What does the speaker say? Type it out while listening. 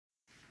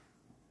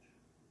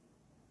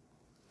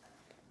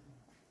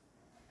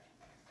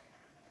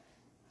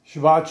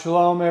Shabbat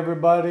Shalom,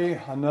 everybody.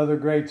 Another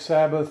great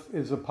Sabbath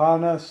is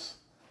upon us.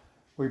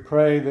 We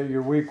pray that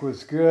your week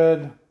was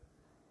good.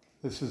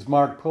 This is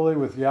Mark Pulley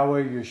with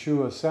Yahweh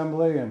Yeshua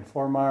Assembly in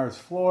Fort Myers,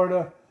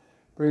 Florida,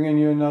 bringing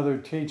you another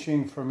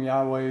teaching from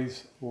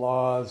Yahweh's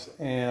laws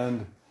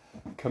and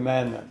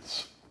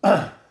commandments.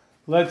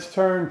 Let's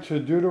turn to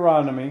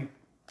Deuteronomy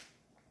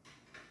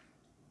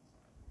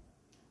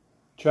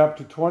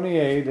chapter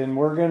 28, and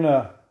we're going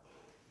to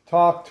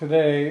talk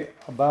today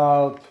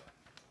about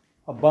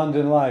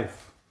abundant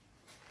life.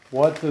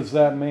 What does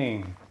that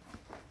mean?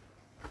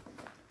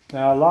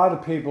 Now, a lot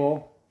of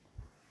people,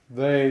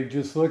 they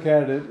just look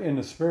at it in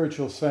a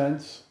spiritual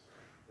sense.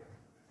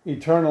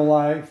 Eternal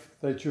life,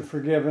 that you're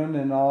forgiven,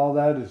 and all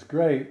that is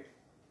great.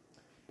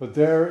 But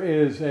there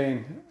is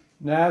a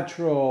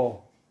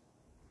natural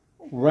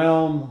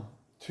realm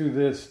to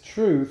this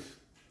truth.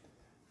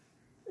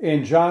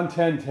 In John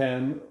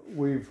 10:10,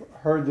 we've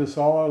heard this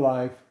all our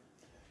life,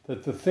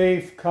 that the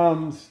thief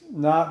comes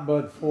not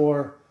but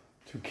for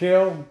to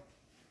kill,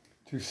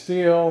 to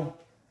steal,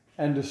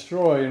 and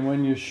destroy. And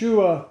when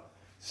Yeshua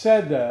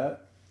said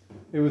that,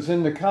 it was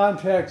in the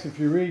context, if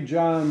you read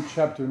John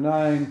chapter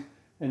 9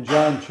 and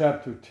John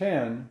chapter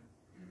 10,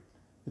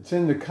 it's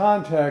in the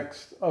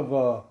context of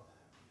a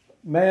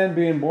man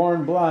being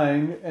born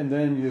blind and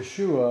then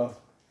Yeshua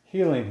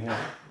healing him.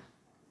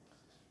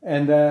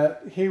 And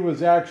that he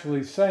was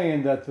actually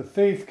saying that the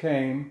thief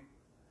came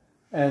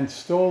and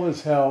stole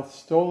his health,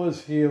 stole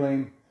his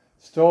healing,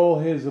 stole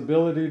his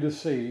ability to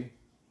see,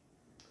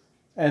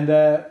 and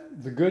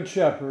that the Good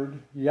Shepherd,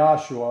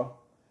 Yahshua,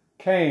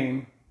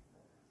 came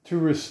to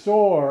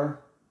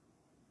restore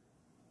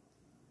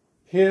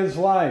his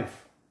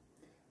life.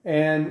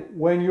 And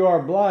when you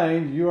are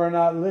blind, you are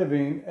not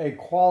living a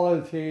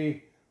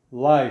quality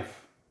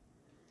life.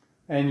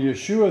 And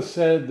Yeshua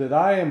said that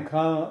I am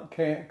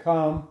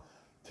come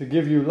to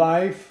give you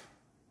life,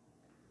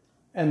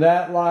 and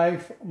that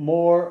life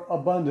more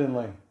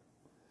abundantly.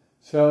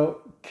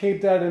 So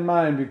keep that in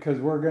mind, because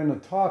we're going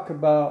to talk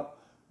about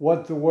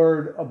what the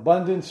word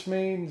abundance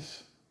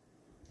means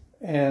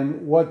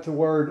and what the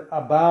word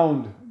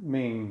abound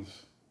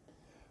means.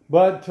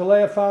 But to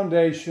lay a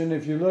foundation,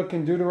 if you look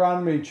in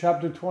Deuteronomy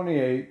chapter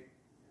 28,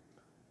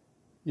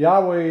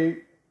 Yahweh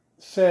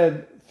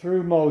said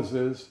through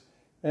Moses,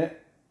 and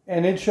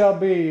it shall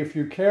be, if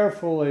you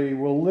carefully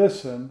will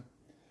listen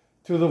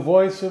to the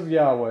voice of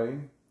Yahweh,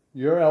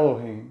 your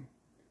Elohim,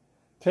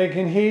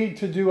 taking heed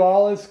to do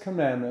all his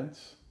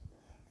commandments,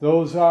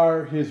 those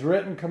are his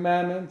written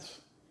commandments,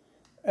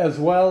 as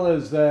well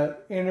as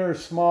that inner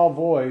small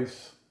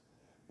voice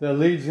that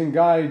leads and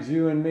guides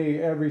you and me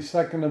every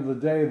second of the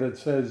day that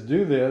says,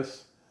 do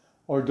this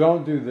or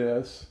don't do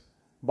this,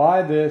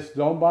 buy this,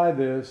 don't buy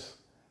this,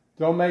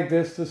 don't make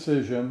this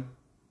decision,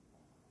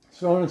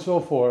 so on and so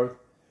forth.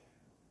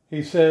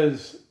 He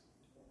says,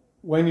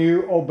 when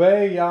you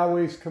obey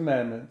Yahweh's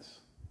commandments,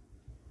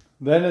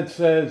 then it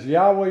says,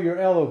 Yahweh your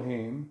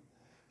Elohim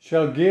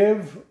shall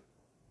give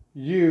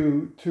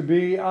you to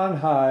be on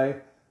high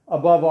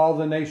above all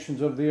the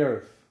nations of the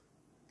earth.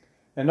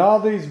 And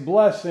all these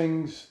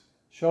blessings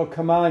shall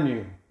come on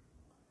you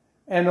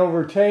and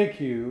overtake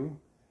you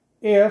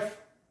if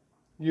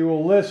you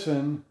will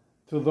listen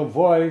to the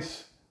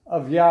voice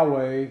of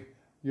Yahweh,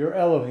 your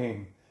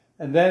Elohim.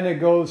 And then it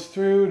goes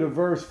through to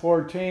verse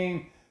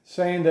 14,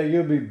 saying that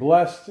you'll be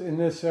blessed in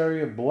this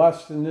area,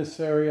 blessed in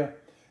this area.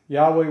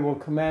 Yahweh will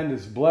command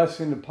his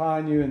blessing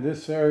upon you in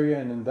this area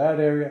and in that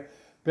area.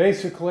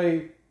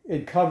 Basically,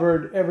 it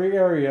covered every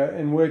area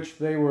in which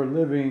they were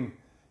living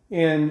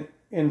in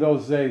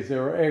those days. They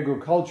were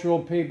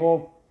agricultural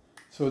people,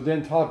 so it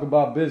didn't talk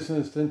about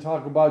business, didn't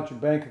talk about your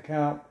bank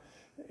account,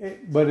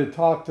 but it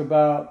talked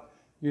about,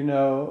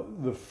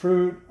 the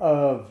fruit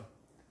of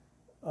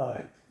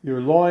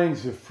your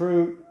loins, the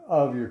fruit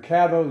of your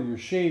cattle, your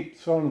sheep,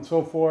 so on and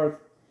so forth.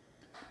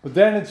 But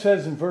then it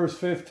says in verse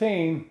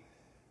 15,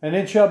 and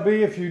it shall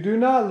be if you do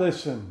not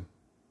listen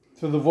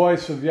to the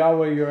voice of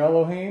Yahweh your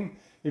Elohim,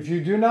 if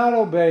you do not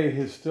obey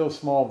his still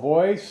small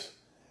voice,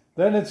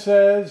 then it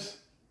says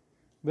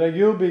that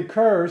you'll be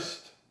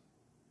cursed,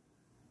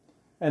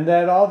 and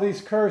that all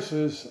these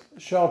curses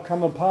shall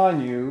come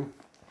upon you,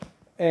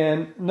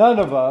 and none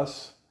of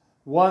us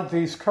want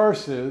these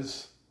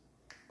curses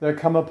that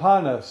come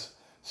upon us.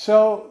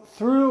 So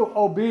through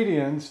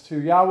obedience to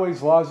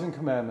Yahweh's laws and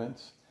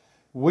commandments,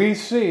 we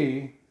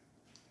see,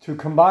 to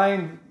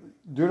combine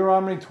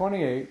Deuteronomy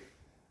 28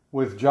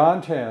 with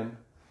John 10,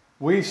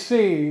 we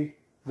see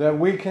that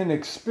we can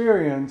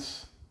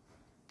experience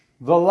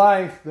the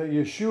life that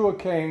Yeshua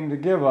came to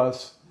give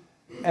us,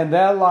 and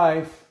that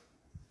life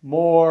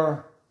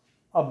more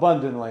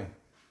abundantly.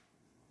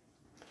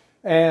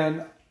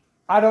 And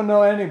I don't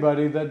know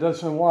anybody that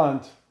doesn't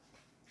want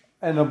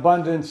an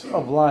abundance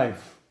of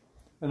life,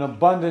 an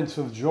abundance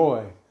of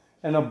joy,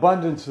 an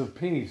abundance of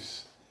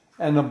peace,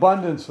 an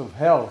abundance of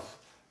health,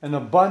 an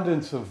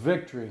abundance of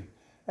victory,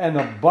 an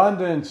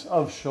abundance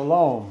of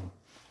shalom,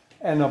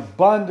 an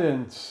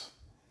abundance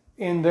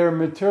in their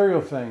material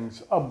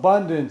things,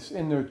 abundance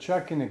in their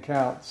checking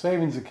account,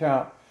 savings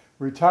account,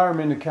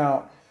 retirement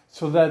account,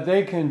 so that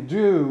they can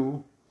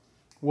do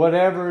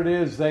whatever it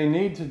is they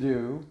need to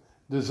do,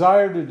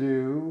 desire to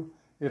do,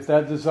 if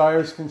that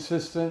desire is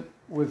consistent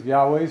with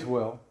Yahweh's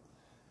will,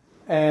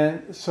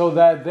 and so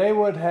that they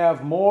would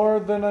have more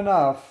than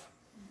enough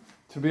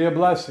to be a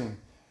blessing.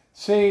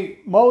 See,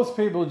 most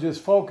people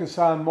just focus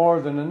on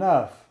more than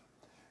enough.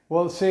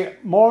 Well, see,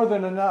 more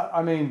than enough,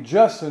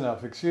 just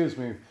enough, excuse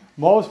me.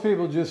 Most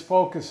people just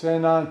focus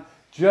in on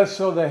just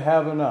so they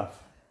have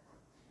enough.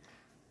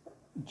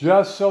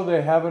 Just so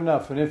they have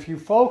enough. And if you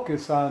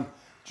focus on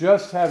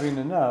just having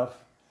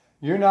enough,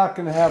 you're not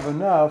going to have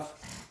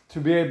enough to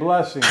be a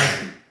blessing.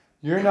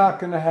 You're not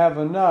going to have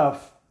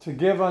enough to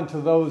give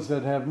unto those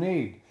that have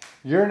need.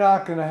 You're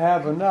not going to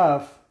have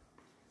enough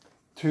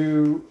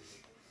to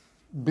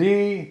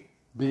be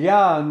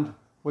beyond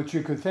what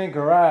you could think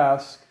or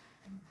ask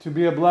to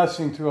be a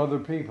blessing to other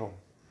people.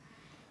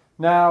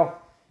 Now,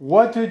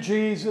 what did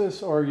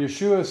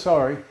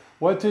Yeshua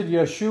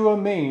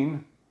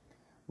mean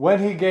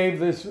when he gave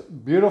this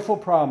beautiful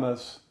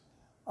promise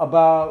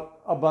about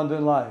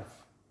abundant life?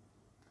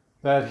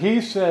 That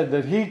he said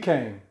that he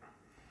came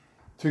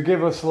to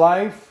give us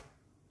life,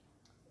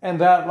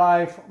 and that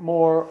life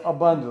more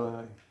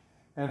abundantly.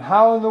 And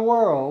how in the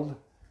world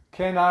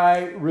can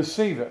I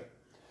receive it?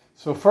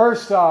 So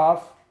first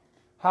off,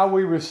 how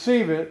we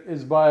receive it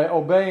is by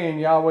obeying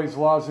Yahweh's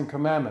laws and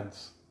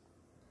commandments.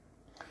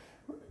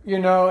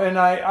 And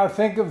I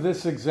think of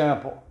this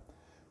example.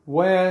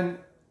 When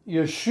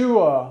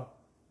Yeshua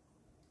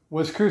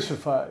was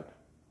crucified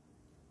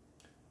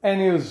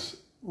and he was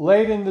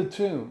laid in the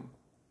tomb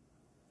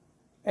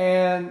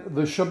and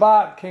the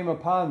Shabbat came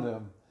upon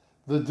them,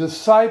 the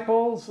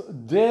disciples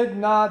did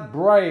not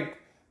break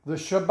the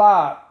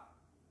Shabbat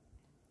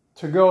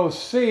to go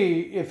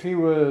see if he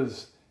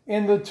was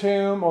in the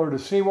tomb or to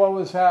see what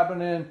was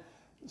happening,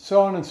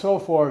 so on and so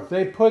forth.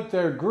 They put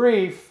their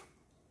grief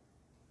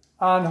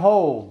on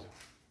hold.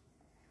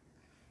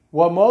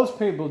 What most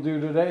people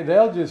do today,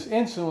 they'll just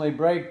instantly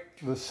break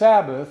the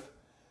Sabbath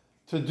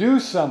to do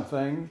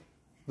something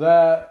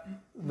that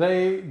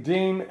they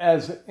deem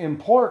as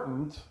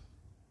important.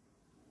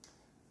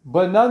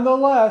 But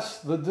nonetheless,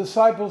 the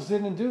disciples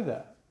didn't do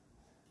that.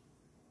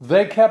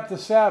 They kept the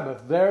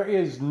Sabbath. There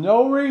is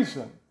no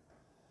reason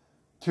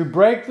to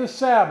break the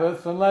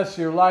Sabbath unless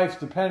your life's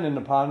dependent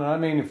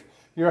upon it. If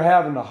you're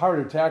having a heart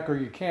attack or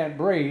you can't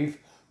breathe,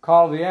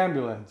 call the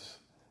ambulance.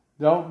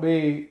 Don't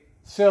be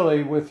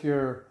silly with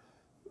your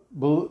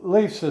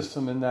belief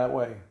system in that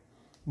way.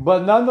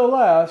 But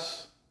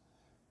nonetheless,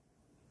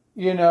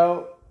 it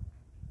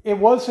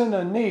wasn't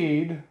a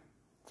need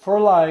for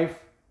life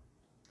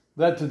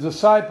that the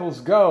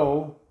disciples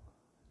go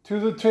to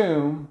the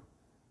tomb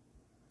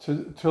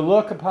to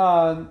look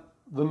upon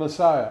the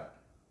Messiah.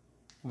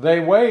 They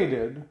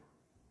waited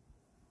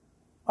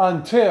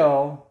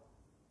until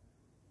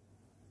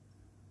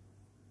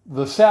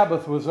the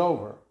Sabbath was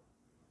over.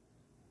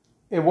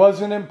 It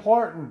wasn't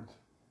important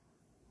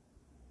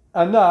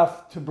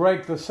enough to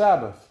break the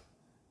Sabbath.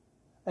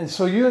 And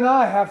so you and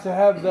I have to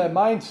have that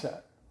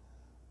mindset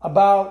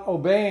about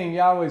obeying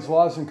Yahweh's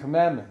laws and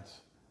commandments.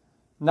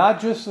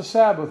 Not just the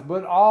Sabbath,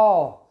 but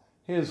all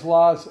his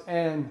laws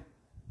and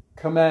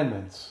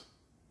commandments.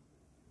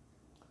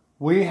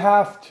 We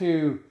have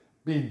to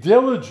be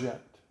diligent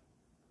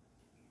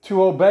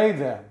to obey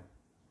them.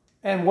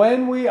 And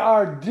when we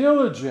are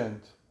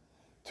diligent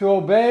to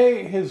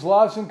obey his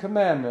laws and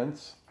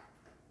commandments,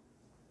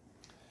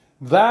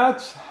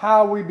 that's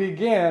how we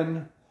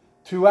begin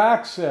to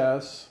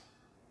access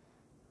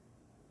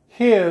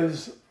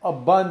his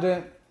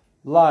abundant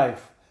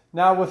life.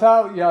 Now,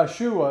 without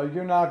Yeshua,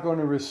 you're not going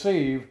to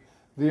receive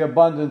the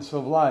abundance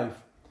of life.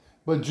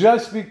 But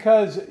just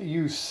because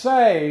you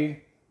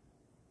say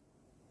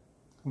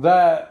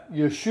that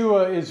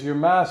Yeshua is your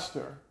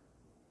master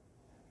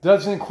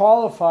doesn't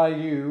qualify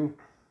you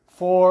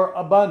for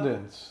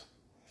abundance.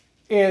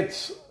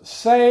 It's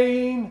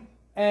saying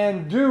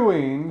and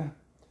doing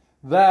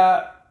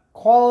that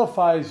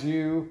qualifies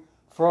you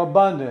for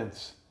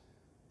abundance.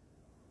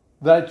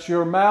 That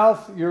your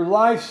mouth, your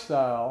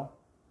lifestyle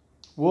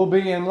will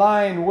be in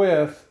line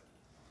with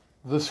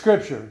the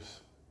scriptures.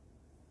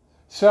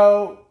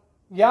 So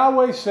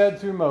Yahweh said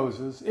through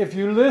Moses, if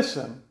you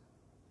listen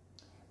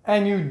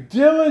and you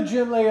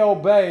diligently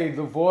obey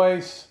the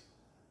voice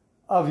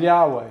of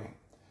Yahweh.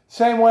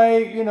 Same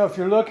way, if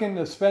you're looking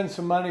to spend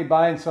some money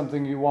buying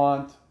something you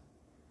want,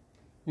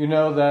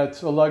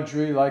 that's a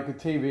luxury like a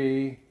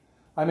TV.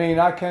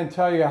 I can't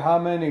tell you how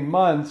many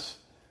months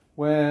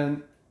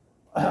when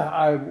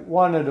I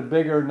wanted a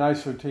bigger,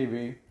 nicer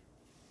TV.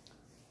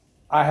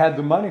 I had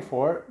the money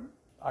for it.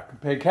 I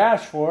could pay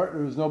cash for it.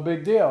 It was no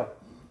big deal.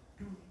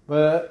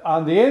 But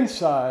on the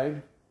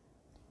inside,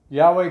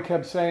 Yahweh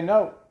kept saying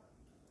no.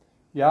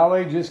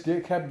 Yahweh just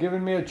kept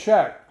giving me a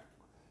check.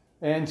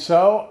 And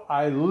so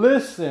I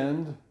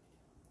listened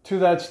to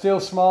that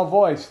still small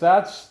voice.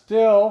 That's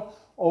still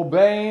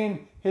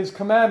obeying his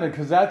commandment,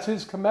 because that's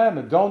his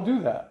commandment. Don't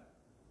do that.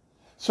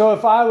 So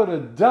if I would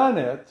have done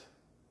it,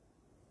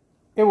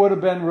 it would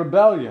have been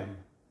rebellion.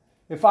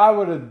 if I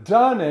would have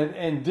done it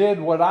and did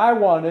what I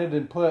wanted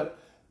and put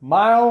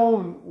my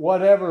own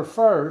whatever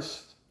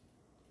first,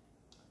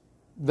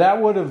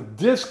 that would have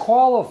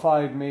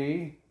disqualified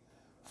me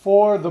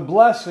for the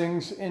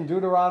blessings in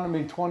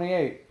Deuteronomy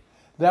 28.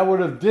 That would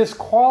have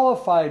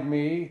disqualified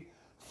me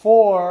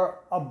for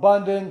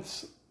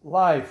abundant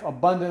life.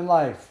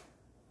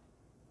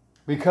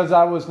 Because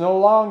I was no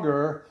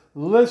longer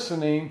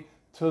listening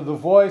to the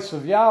voice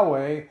of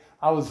Yahweh.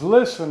 I was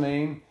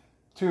listening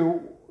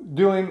to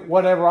doing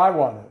whatever I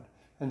wanted.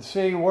 And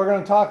see, we're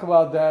going to talk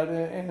about that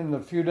in a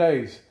few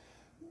days.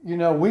 You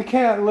know, we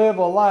can't live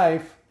a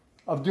life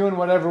of doing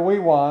whatever we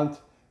want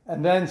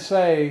and then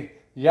say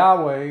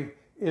Yahweh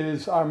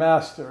is our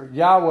master.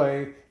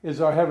 Yahweh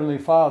is our heavenly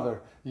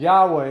Father.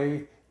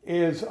 Yahweh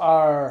is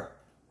our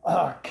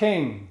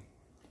king.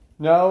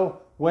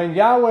 No, when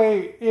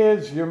Yahweh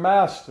is your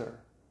master,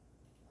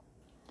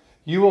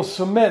 you will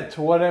submit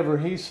to whatever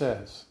he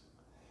says.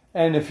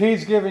 And if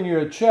he's giving you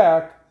a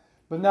check,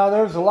 but now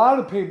there's a lot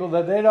of people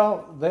that they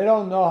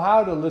don't know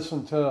how to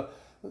listen to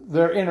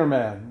their inner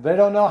man. They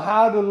don't know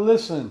how to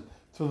listen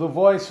to the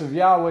voice of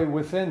Yahweh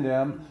within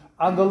them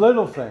on the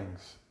little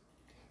things.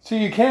 See,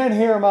 you can't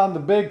hear him on the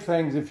big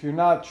things if you're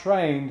not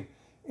trained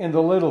in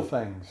the little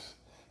things.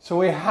 So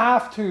we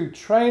have to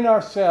train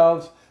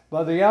ourselves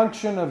by the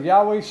unction of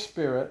Yahweh's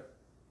Spirit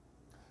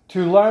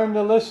to learn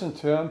to listen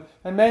to him.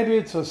 And maybe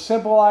it's a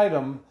simple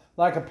item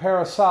like a pair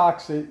of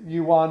socks that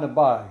you want to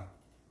buy.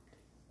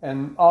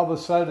 And all of a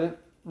sudden,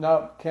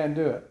 no, can't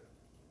do it.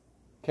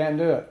 Can't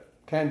do it.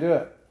 Can't do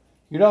it.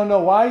 You don't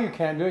know why you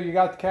can't do it. You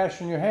got the cash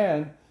in your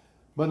hand.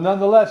 But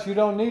nonetheless, you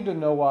don't need to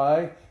know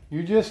why.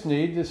 You just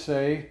need to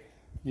say,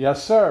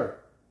 yes, sir.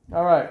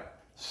 All right.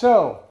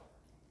 So,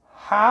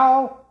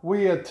 how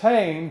we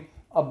attain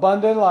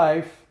abundant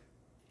life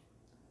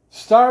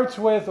starts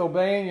with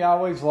obeying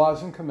Yahweh's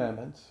laws and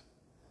commandments.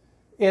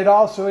 It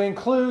also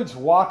includes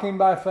walking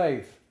by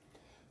faith.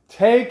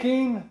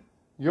 Taking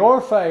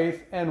your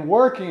faith and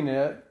working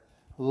it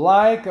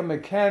like a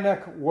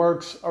mechanic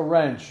works a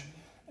wrench.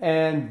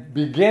 And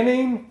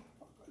beginning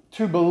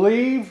to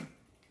believe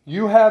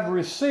you have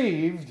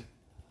received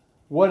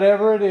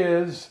whatever it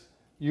is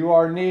you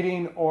are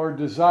needing or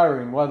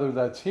desiring, whether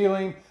that's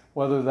healing,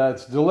 whether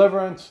that's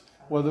deliverance,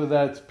 whether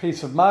that's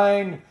peace of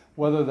mind,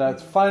 whether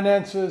that's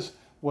finances,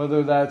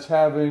 whether that's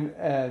having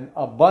an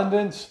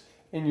abundance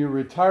in your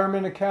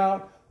retirement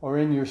account or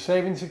in your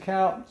savings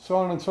account, so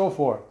on and so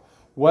forth.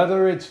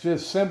 Whether it's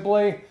just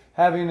simply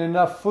having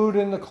enough food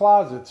in the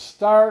closet.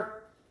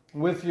 Start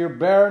with your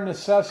bare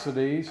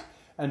necessities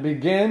and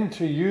begin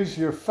to use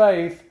your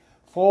faith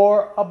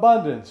for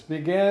abundance.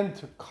 Begin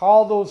to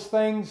call those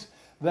things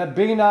that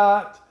be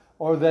not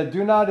or that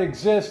do not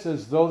exist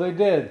as though they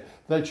did.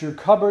 That your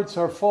cupboards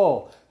are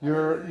full.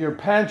 Your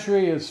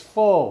pantry is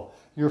full.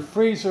 Your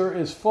freezer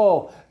is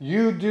full.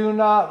 You do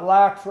not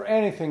lack for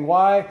anything.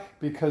 Why?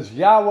 Because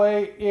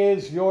Yahweh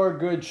is your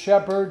good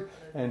shepherd,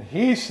 and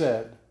he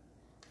said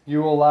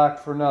you will lack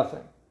for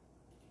nothing.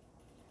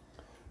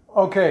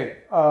 Okay,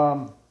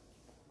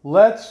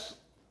 let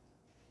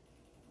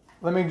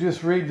me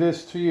just read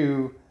this to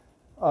you.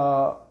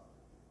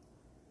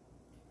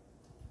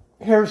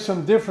 Here's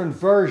some different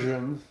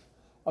versions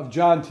of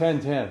John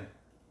 10:10.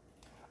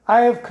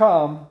 I have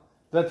come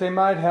that they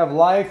might have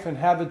life and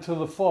have it to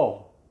the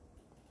full.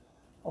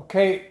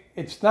 Okay,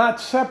 it's not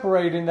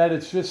separating that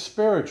it's just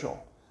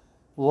spiritual.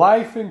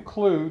 Life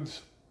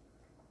includes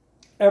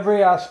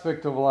every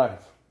aspect of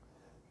life.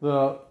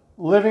 The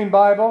Living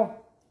Bible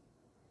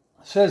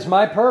says,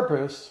 my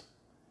purpose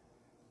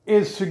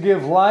is to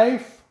give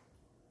life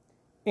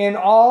in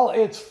all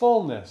its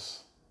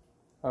fullness.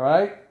 All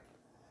right?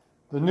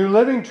 The New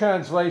Living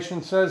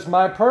Translation says,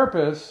 my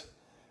purpose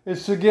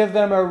is to give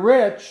them a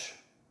rich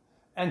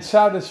and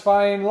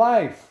satisfying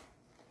life.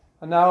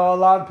 And now a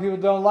lot of people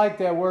don't like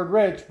that word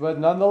rich, but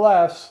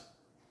nonetheless,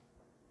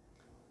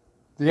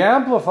 the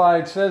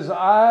Amplified says,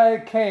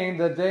 I came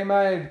that they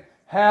might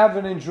have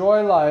and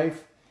enjoy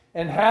life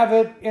and have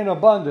it in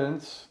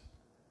abundance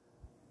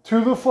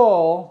to the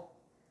full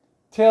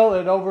till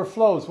it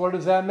overflows. What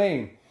does that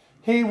mean?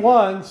 He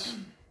wants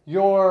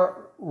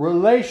your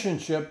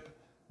relationship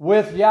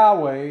with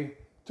Yahweh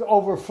to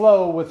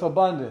overflow with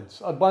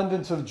abundance.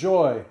 Abundance of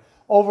joy.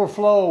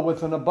 Overflow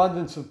with an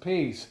abundance of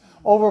peace.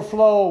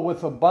 Overflow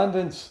with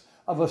abundance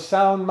of a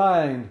sound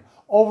mind.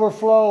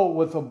 Overflow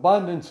with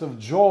abundance of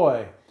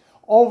joy.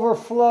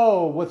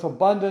 Overflow with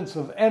abundance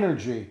of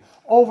energy.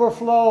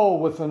 Overflow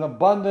with an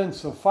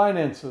abundance of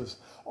finances.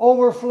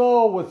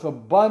 Overflow with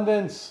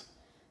abundance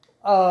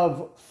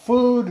of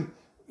food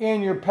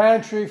in your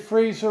pantry,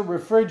 freezer,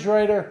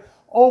 refrigerator.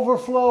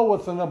 Overflow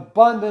with an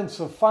abundance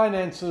of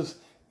finances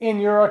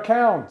in your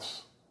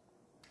accounts.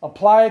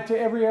 Apply it to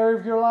every area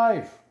of your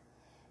life.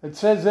 It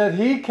says that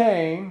he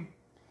came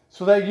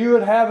so that you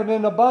would have it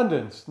in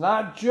abundance,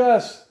 not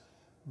just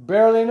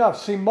barely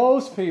enough. See,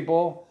 most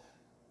people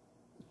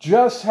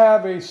just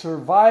have a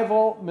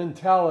survival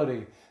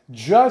mentality,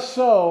 just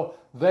so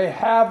they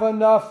have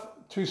enough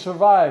to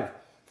survive.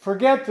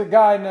 Forget the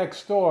guy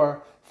next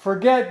door.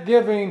 Forget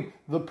giving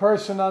the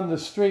person on the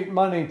street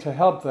money to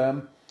help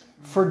them.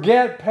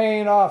 Forget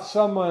paying off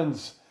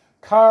someone's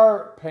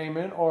car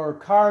payment or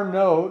car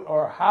note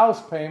or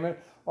house payment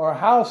or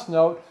house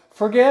note.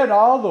 Forget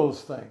all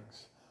those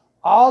things.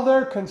 All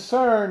they're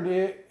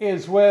concerned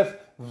is with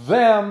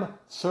them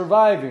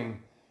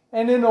surviving.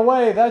 And in a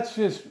way, that's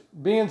just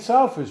being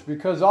selfish,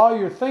 because all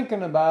you're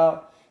thinking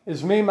about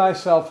is me,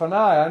 myself, and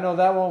I. I know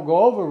that won't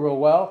go over real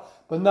well,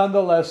 but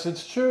nonetheless,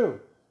 it's true.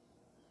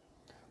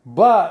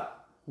 But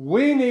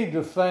we need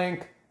to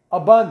think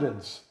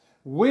abundance.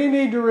 We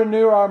need to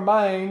renew our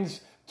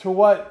minds to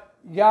what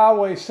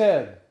Yahweh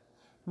said.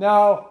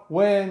 Now,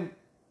 when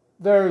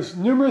there's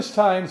numerous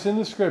times in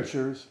the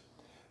scriptures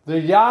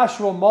that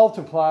Yahweh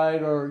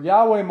multiplied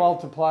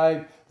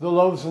the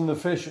loaves and the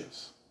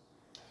fishes,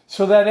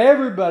 so that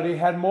everybody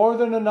had more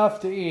than enough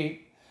to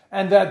eat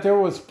and that there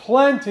was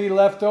plenty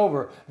left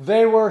over.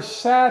 They were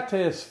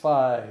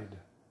satisfied.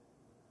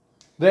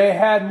 They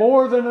had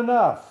more than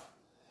enough.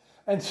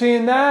 And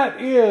seeing that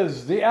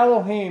is the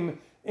Elohim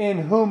in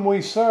whom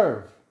we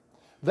serve.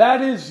 That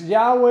is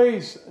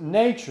Yahweh's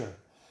nature,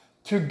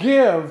 to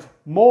give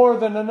more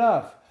than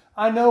enough.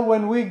 I know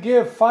when we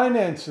give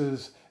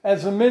finances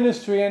as a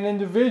ministry and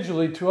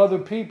individually to other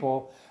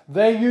people,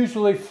 they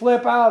usually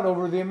flip out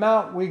over the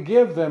amount we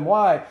give them.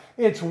 Why?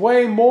 It's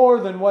way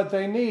more than what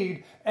they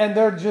need, and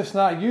they're just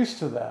not used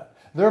to that.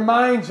 Their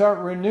minds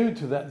aren't renewed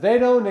to that. They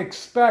don't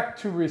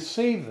expect to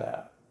receive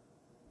that.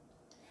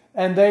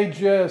 And they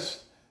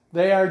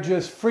are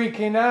just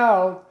freaking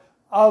out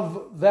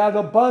of that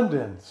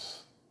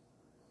abundance.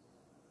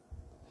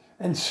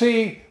 And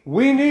see,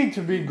 we need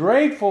to be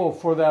grateful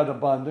for that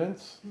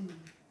abundance.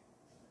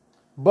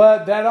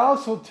 But that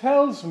also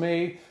tells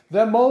me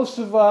that most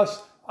of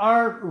us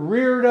aren't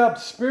reared up,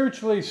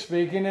 spiritually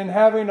speaking, and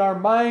having our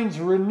minds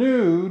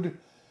renewed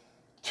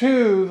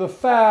to the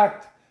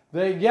fact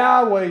that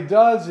Yahweh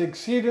does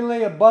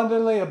exceedingly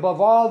abundantly above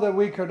all that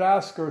we could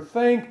ask or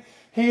think.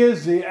 He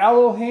is the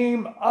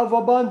Elohim of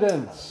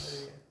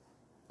abundance.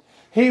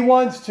 He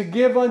wants to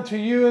give unto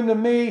you and to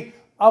me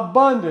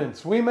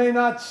abundance. We may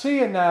not see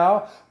it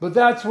now, but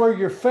that's where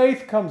your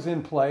faith comes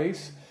in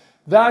place.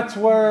 That's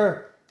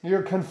where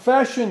your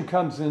confession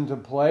comes into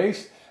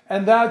place.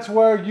 And that's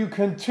where you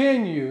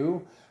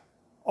continue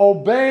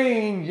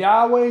obeying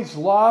Yahweh's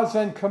laws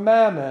and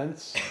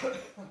commandments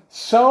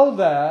so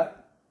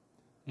that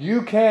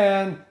you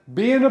can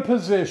be in a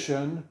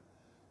position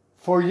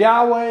for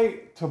Yahweh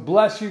to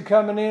bless you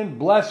coming in,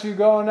 bless you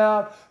going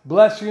out,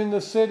 bless you in the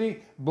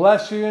city,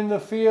 bless you in the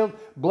field,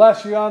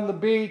 bless you on the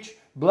beach,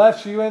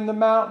 bless you in the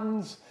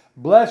mountains,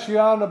 bless you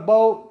on a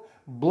boat,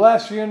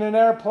 bless you in an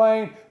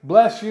airplane,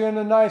 bless you in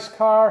a nice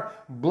car,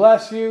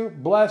 bless you,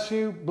 bless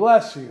you,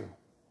 bless you.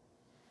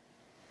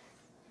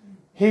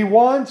 He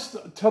wants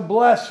to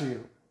bless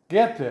you.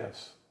 Get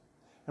this.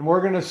 And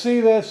we're going to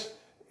see this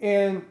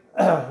in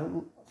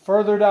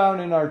further down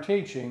in our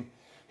teaching.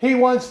 He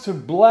wants to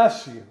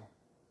bless you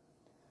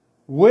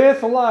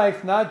with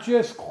life, not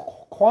just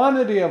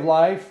quantity of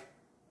life,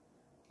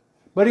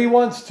 but He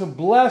wants to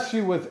bless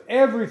you with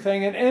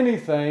everything and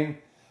anything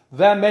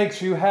that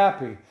makes you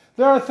happy.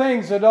 There are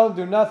things that don't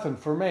do nothing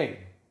for me.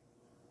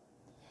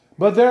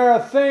 But there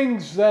are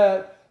things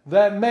that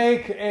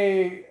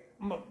make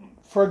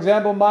for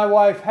example, my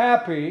wife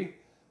happy,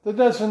 that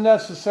doesn't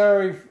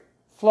necessarily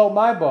float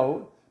my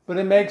boat, but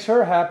it makes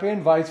her happy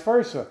and vice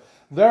versa.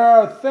 There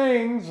are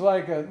things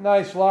like a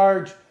nice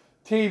large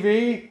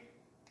TV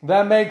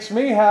that makes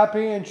me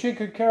happy, and she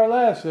could care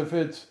less. If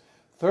it's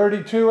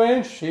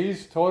 32-inch,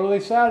 she's totally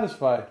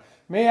satisfied.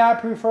 Me, I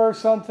prefer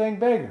something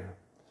bigger.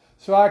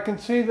 So I can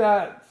see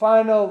that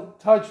final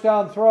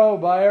touchdown throw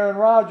by Aaron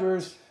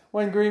Rodgers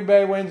when Green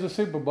Bay wins the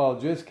Super Bowl.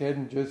 Just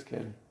kidding, just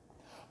kidding.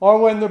 Or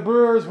when the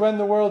Brewers win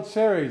the World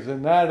Series,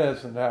 and that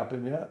hasn't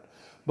happened yet.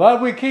 But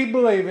we keep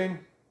believing.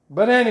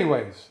 But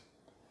anyways,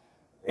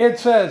 it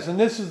says, and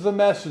this is the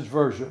Message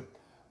version,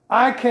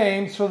 I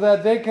came so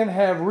that they can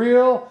have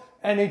real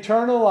and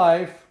eternal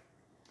life,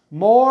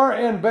 more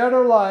and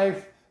better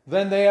life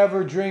than they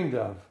ever dreamed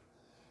of.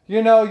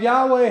 You know,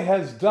 Yahweh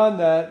has done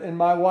that in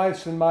my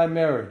wife's and my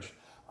marriage.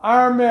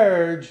 Our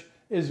marriage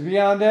is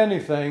beyond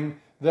anything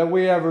that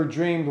we ever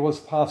dreamed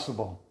was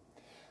possible.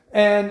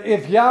 And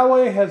if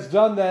Yahweh has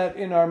done that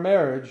in our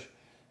marriage,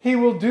 He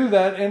will do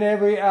that in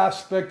every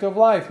aspect of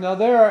life. Now,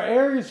 there are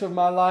areas of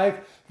my life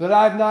that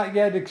I've not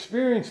yet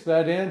experienced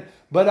that in,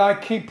 but I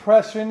keep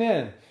pressing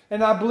in.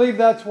 And I believe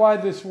that's why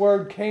this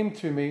word came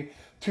to me,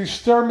 to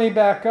stir me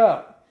back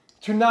up,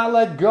 to not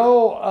let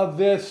go of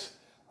this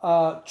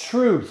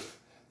truth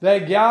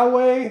that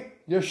Yahweh,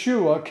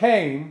 Yeshua,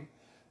 came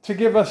to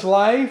give us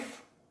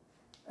life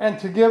and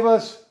to give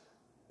us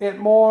it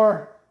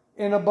more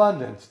in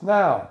abundance.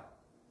 Now,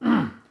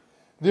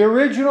 the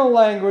original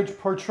language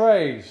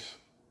portrays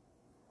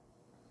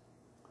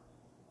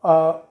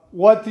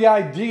what the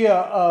idea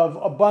of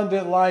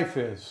abundant life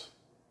is.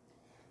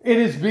 It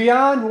is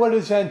beyond what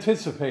is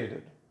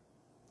anticipated.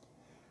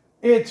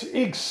 It's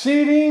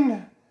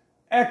exceeding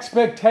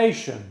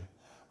expectation.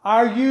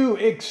 Are you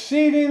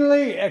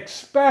exceedingly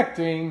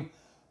expecting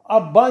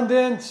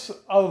abundance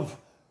of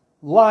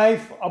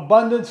life,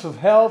 abundance of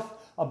health,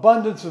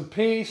 abundance of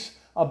peace,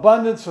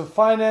 abundance of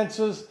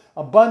finances,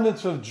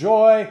 abundance of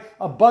joy,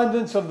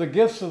 abundance of the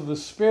gifts of the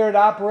Spirit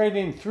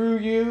operating through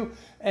you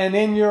and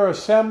in your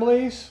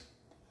assemblies?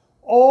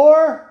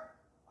 Or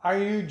are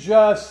you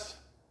just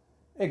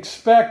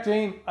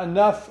expecting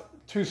enough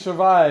to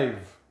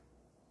survive?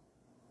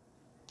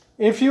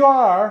 If you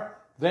are,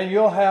 then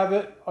you'll have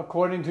it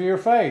according to your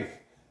faith,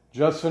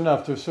 just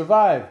enough to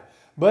survive.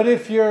 But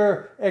if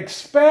you're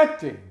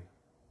expecting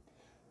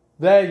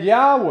that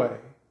Yahweh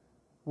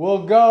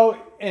will go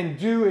and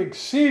do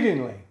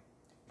exceedingly,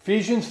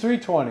 Ephesians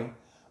 3:20,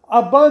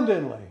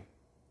 abundantly,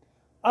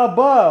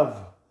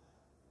 above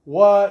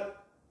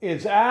what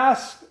is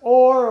asked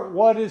or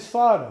what is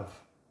thought of.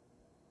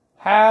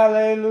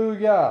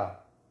 Hallelujah.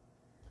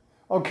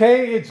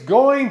 Okay, it's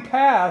going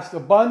past,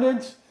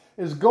 abundance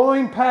is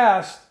going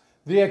past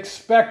the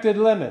expected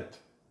limit.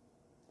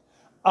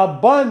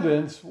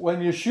 Abundance, when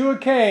Yeshua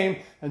came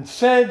and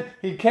said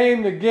he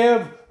came to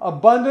give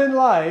abundant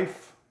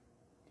life,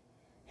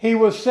 he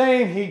was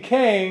saying he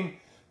came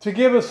to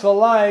give us a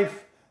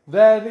life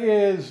that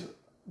is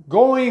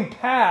going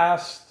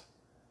past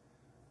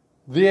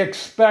the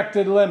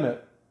expected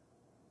limit.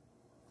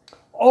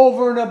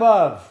 Over and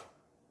above.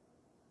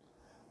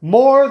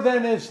 More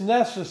than is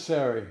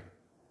necessary.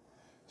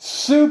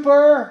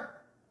 Super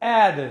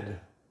added.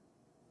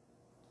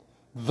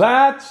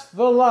 That's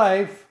the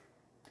life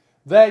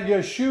that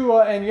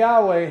Yeshua and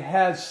Yahweh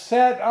has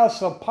set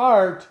us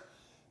apart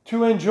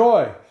to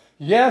enjoy.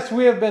 Yes,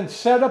 we have been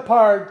set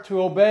apart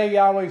to obey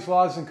Yahweh's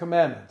laws and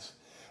commandments.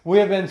 We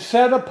have been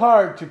set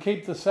apart to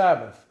keep the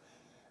Sabbath.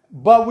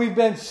 But we've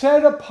been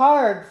set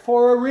apart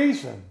for a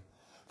reason.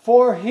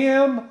 For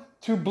Him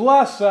to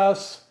bless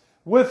us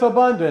with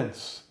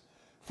abundance.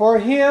 For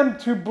Him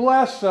to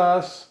bless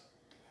us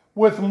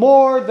with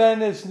more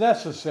than is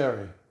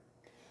necessary.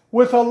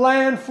 With a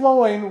land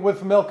flowing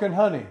with milk and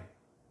honey.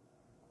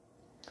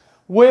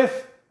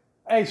 With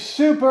a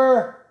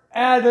super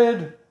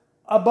added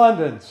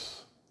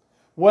abundance.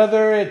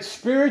 Whether it's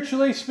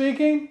spiritually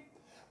speaking,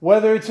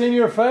 whether it's in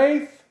your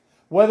faith,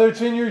 whether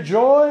it's in your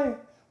joy,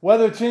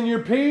 whether it's in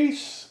your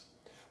peace,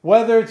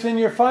 whether it's in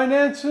your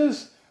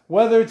finances,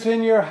 whether it's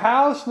in your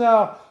house.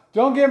 Now,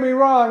 don't get me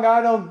wrong,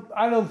 I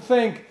don't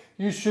think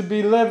you should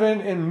be living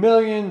in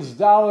millions of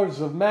dollars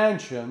of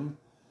mansion,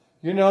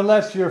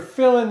 unless you're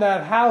filling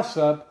that house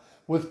up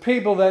with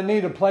people that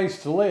need a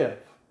place to live.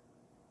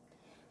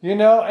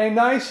 A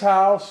nice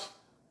house,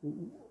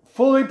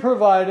 fully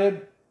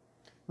provided.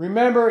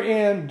 Remember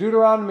in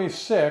Deuteronomy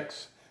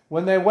 6,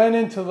 when they went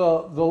into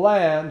the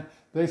land,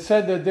 they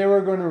said that they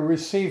were going to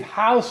receive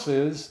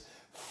houses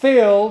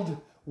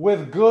filled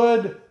with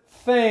good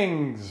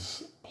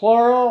things.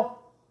 Plural,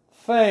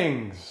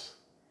 things.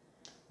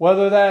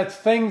 Whether that's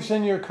things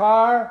in your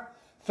car,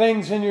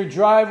 things in your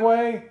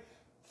driveway,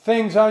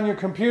 things on your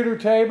computer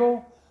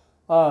table,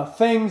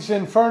 things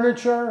in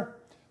furniture,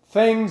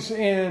 things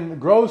in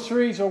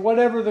groceries, or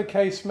whatever the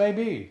case may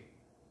be.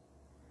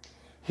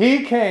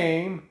 He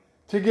came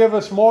to give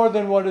us more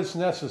than what is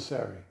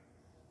necessary.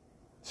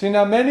 See,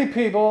 now many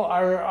people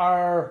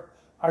are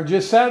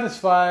just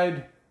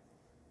satisfied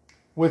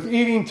with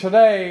eating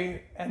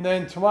today, and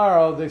then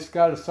tomorrow they've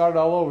got to start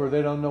all over.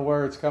 They don't know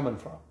where it's coming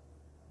from.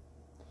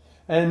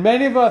 And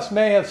many of us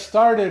may have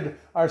started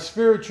our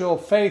spiritual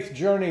faith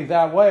journey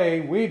that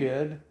way. We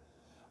did.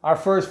 Our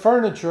first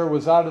furniture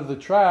was out of the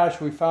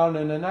trash we found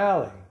in an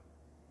alley.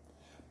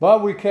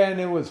 But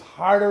it was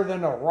harder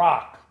than a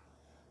rock,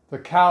 the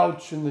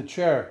couch and the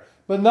chair.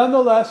 But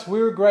nonetheless,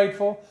 we were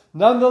grateful.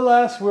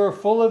 Nonetheless, we were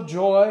full of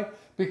joy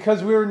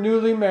because we were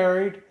newly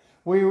married.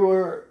 We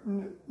were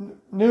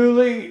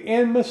newly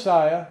in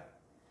Messiah.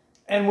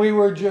 And we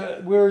were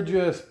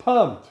just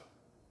pumped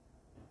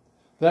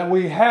that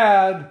we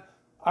had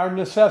our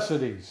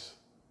necessities.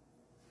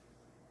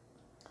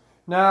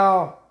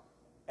 Now,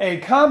 a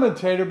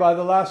commentator by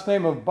the last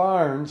name of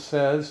Barnes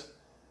says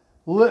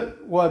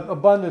what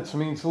abundance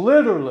means.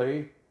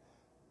 Literally,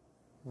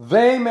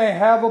 they may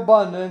have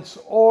abundance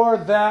or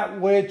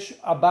that which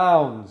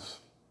abounds.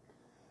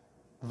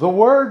 The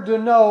word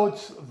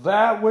denotes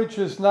that which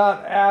is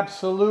not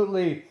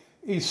absolutely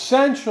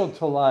essential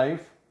to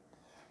life,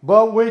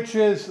 but which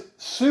is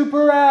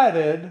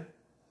superadded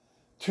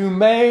to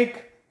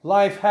make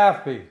life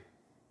happy.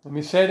 Let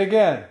me say it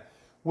again.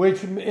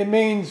 Which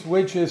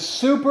is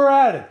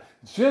superadded.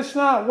 It's just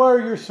not where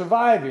you're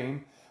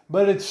surviving,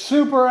 but it's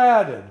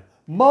superadded,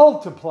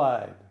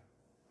 multiplied,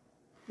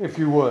 if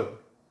you would,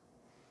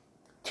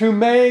 to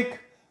make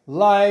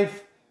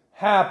life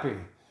happy.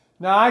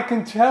 Now, I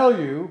can tell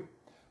you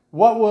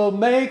what will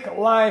make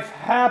life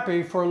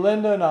happy for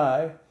Linda and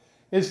I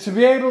is to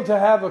be able to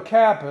have a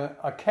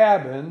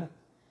cabin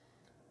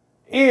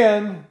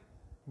in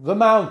the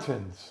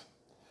mountains.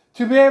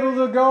 To be able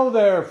to go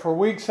there for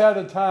weeks at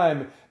a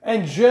time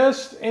and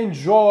just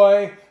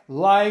enjoy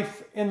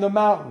life in the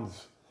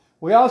mountains.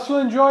 We also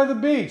enjoy the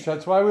beach.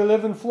 That's why we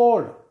live in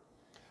Florida.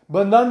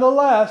 But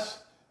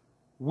nonetheless,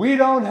 we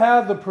don't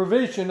have the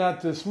provision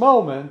at this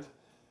moment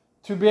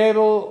to be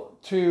able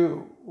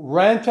to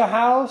rent a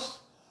house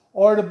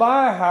or to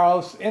buy a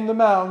house in the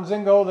mountains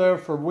and go there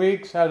for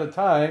weeks at a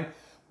time.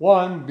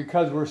 One,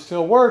 because we're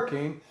still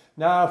working.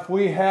 Now, if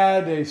we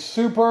had a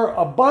super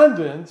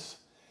abundance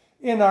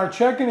in our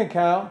checking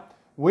account,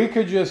 we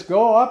could just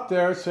go up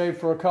there, say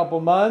for a couple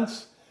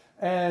months,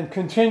 and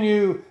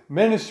continue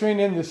ministering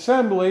in the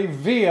assembly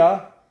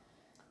via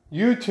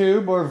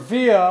YouTube or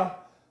via,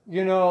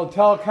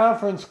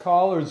 teleconference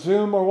call or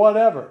Zoom or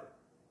whatever.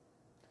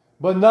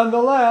 But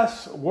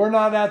nonetheless, we're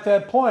not at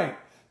that point.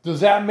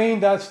 Does that mean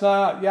that's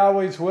not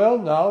Yahweh's will?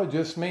 No, it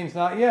just means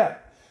not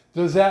yet.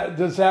 Does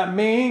that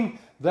mean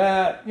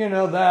that,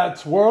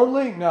 that's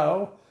worldly?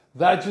 No,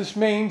 that just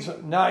means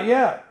not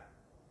yet.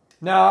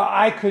 Now,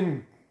 I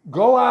can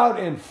go out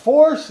and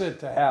force it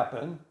to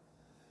happen,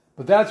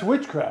 but that's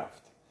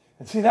witchcraft.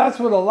 And see, that's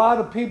what a lot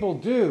of people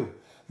do.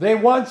 They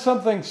want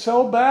something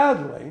so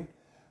badly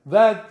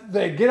that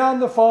they get on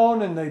the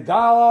phone and they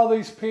dial all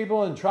these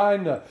people and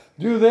trying to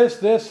do this,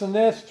 this, and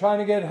this, trying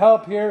to get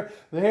help here,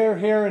 there,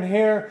 here, and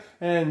here,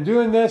 and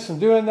doing this and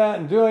doing that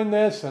and doing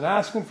this and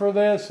asking for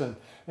this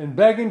and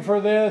begging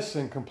for this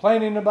and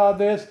complaining about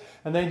this,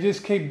 and they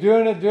just keep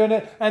doing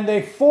it, and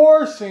they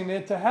forcing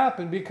it to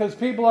happen because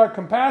people are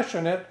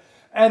compassionate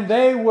and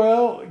they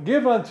will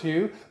give unto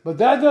you, but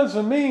that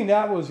doesn't mean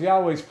that was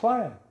Yahweh's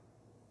plan.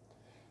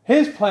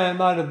 His plan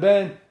might have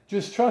been,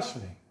 just trust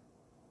me.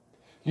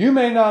 You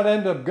may not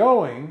end up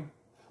going,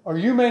 or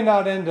you may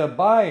not end up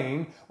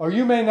buying, or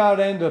you may not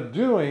end up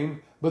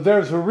doing, but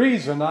there's a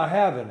reason I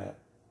have in it.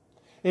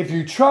 If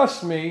you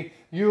trust me,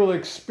 you will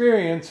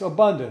experience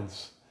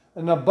abundance,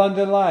 an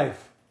abundant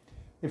life.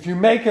 If you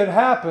make it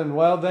happen,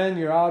 well, then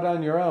you're out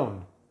on your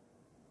own.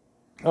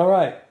 All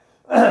right.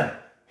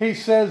 He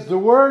says the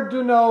word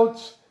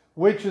denotes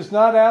which is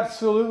not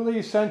absolutely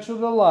essential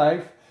to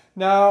life.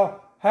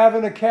 Now,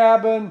 having a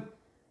cabin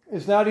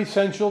is not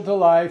essential to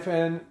life,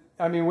 and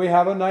we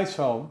have a nice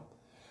home.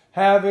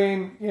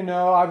 Having,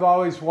 I've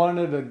always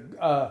wanted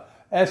a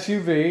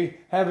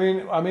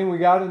SUV. We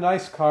got a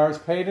nice car, it's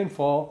paid in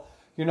full.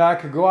 I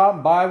could go out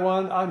and buy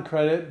one on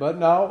credit, but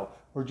no,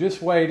 we're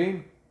just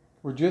waiting.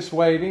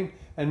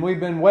 And we've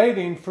been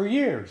waiting for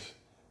years.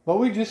 But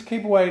we just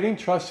keep waiting,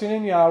 trusting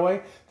in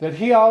Yahweh, that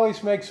He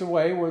always makes a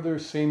way where there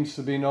seems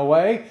to be no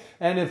way.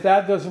 And if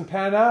that doesn't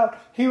pan out,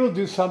 He will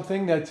do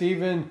something that's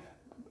even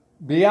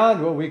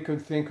beyond what we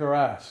could think or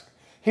ask.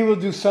 He will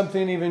do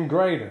something even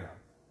greater.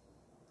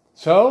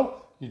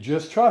 So, you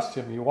just trust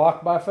Him. You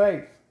walk by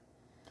faith.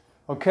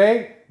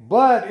 Okay?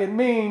 But it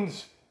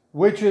means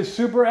which is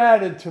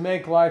superadded to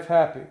make life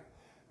happy.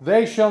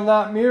 They shall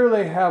not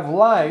merely have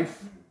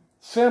life,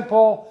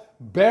 simple,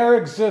 bare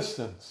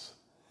existence.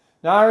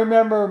 Now, I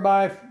remember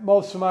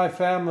most of my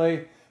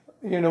family,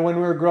 when we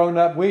were growing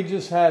up, we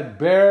just had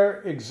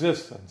bare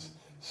existence.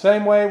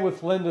 Same way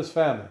with Linda's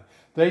family.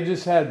 They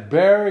just had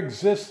bare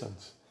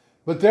existence.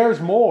 But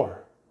there's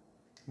more.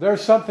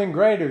 There's something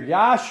greater.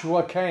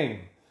 Yahshua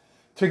came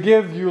to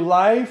give you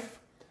life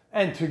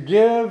and to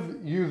give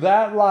you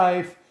that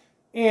life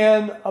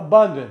in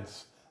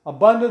abundance.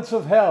 Abundance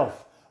of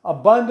health.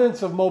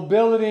 Abundance of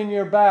mobility in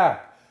your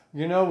back.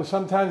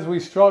 Sometimes we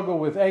struggle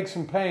with aches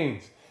and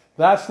pains.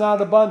 That's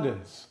not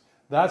abundance.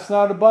 That's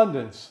not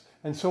abundance.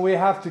 And so we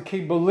have to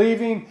keep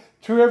believing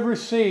to have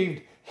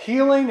received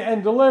healing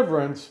and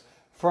deliverance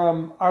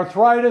from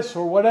arthritis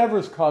or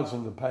whatever's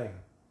causing the pain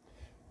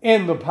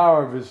in the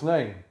power of His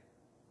name.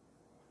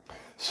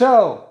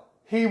 So,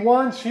 He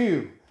wants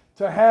you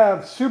to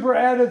have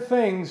superadded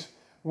things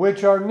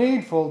which are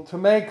needful to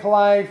make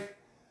life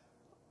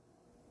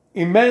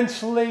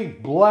immensely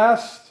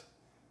blessed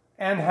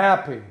and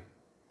happy.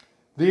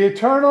 The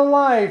eternal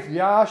life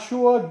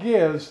Yahshua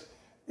gives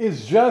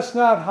is just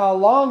not how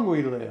long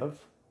we live,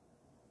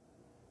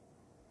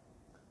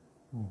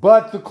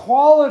 but the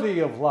quality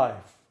of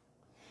life.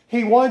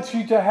 He wants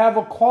you to have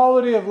a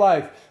quality of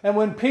life. And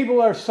when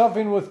people are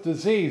suffering with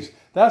disease,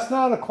 that's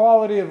not a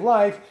quality of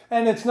life,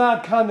 and it's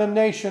not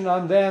condemnation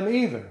on them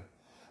either.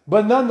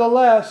 But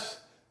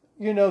nonetheless,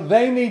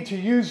 they need to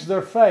use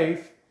their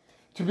faith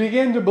to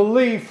begin to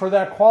believe for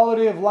that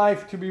quality of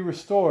life to be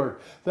restored,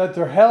 that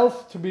their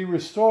health to be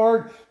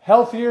restored,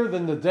 healthier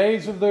than the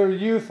days of their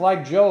youth,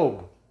 like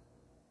Job.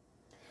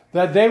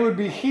 That they would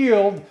be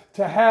healed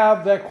to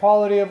have that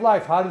quality of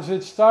life. How does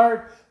it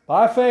start?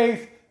 By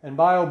faith and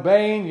by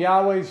obeying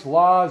Yahweh's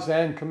laws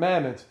and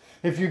commandments.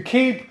 If you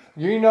keep,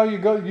 you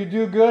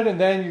do good, and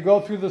then you go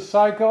through the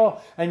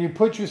cycle and you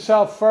put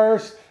yourself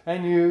first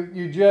and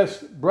you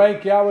just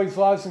break Yahweh's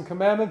laws and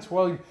commandments,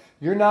 well,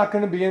 you're not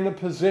going to be in a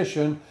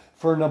position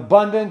for an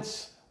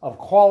abundance of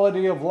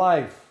quality of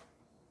life.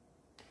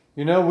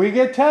 We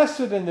get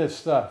tested in this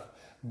stuff.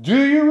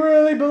 Do you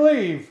really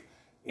believe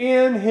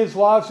in His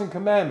laws and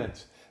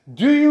commandments?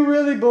 Do you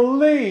really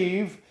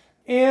believe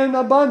in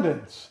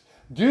abundance?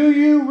 Do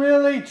you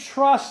really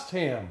trust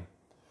Him?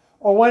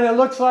 Or when it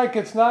looks like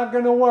it's not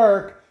going to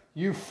work,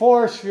 you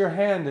force your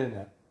hand in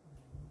it.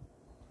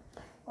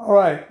 All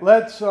right,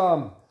 let's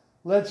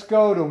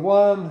go to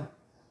one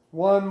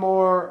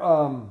more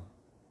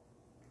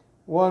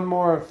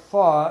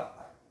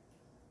thought.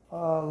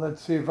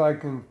 Let's see if I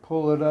can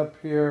pull it up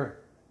here.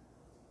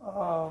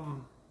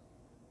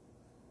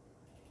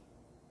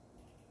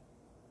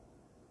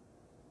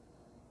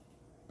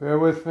 Bear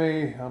with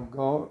me.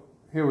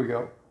 Here we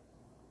go.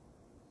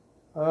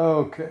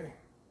 Okay.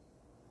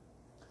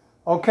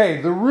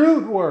 Okay, the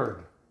root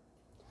word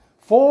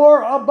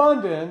for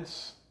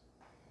abundance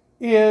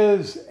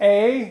is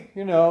A,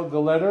 the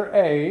letter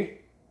A,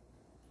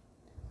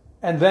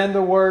 and then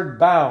the word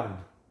bound.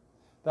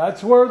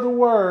 That's where the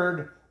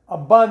word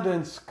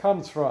abundance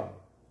comes from.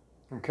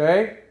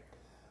 Okay?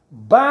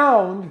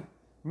 Bound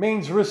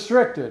means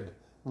restricted,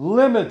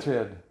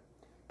 limited,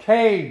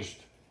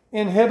 caged,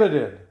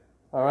 inhibited.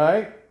 All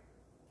right?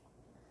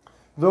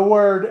 The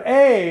word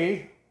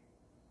A,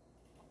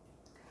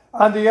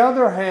 on the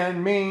other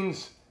hand,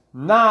 means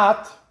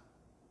not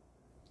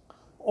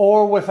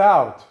or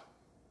without.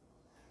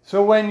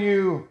 So when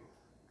you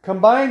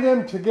combine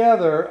them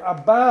together,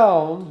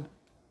 abound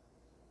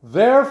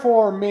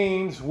therefore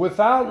means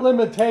without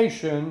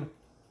limitation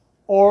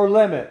or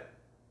limit.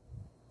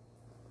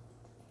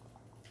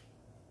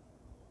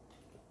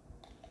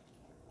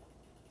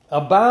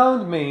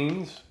 Abound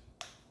means,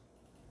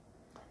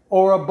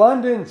 or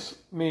abundance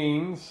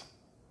means,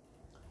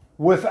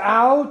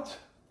 without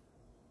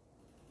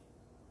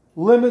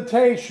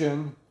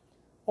limitation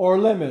or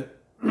limit.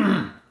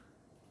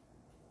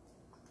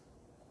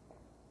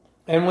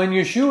 And when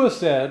Yeshua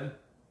said,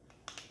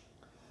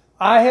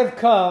 I have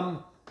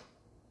come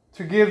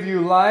to give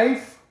you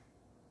life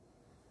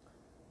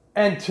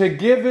and to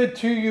give it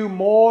to you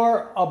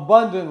more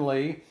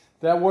abundantly,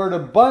 that word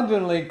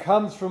abundantly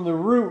comes from the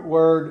root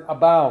word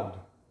abound.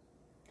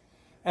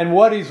 And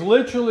what he's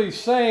literally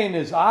saying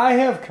is, I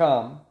have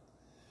come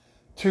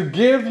to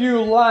give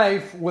you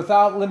life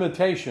without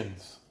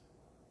limitations.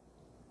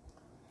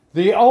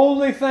 The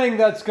only thing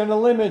that's going to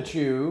limit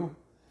you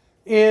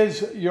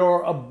is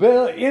your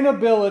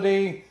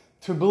inability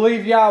to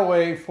believe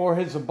Yahweh for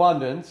his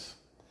abundance,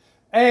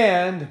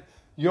 and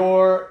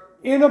your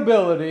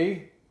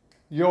inability,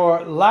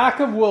 your lack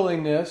of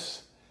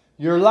willingness,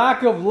 your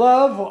lack of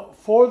love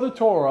for the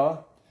Torah,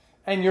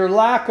 and your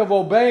lack of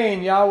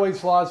obeying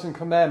Yahweh's laws and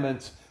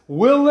commandments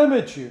will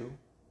limit you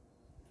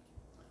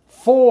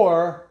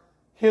for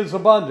his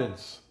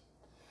abundance.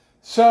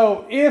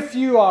 So if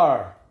you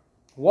are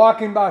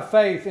walking by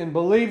faith and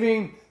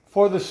believing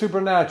for the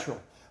supernatural,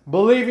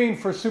 believing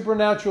for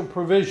supernatural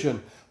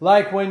provision,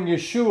 like when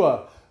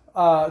Yeshua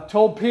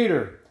told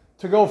Peter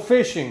to go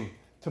fishing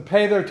to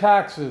pay their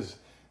taxes,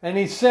 and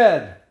he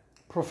said,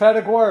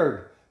 prophetic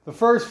word, the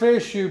first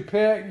fish you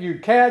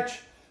catch,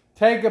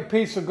 take a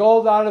piece of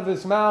gold out of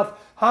his mouth.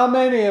 How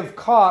many have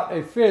caught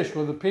a fish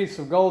with a piece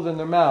of gold in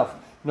their mouth?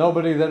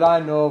 Nobody that I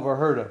know of or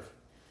heard of.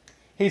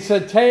 He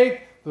said,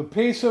 take the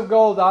piece of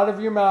gold out of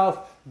your mouth,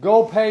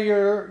 go pay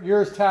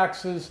your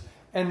taxes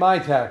and my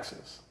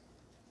taxes.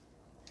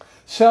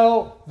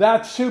 So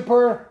that's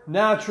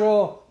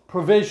supernatural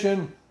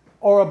provision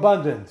or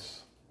abundance.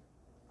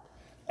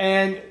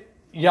 And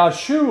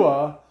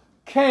Yeshua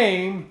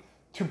came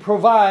to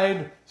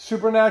provide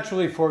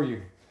supernaturally for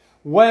you.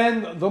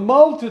 When the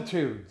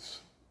multitudes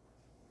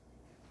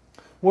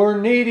were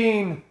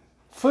needing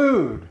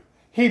food,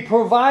 he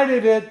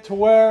provided it to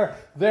where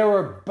there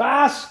were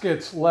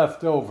baskets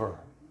left over.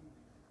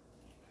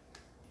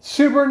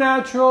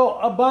 Supernatural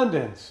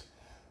abundance.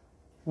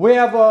 We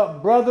have a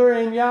brother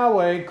in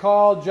Yahweh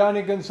called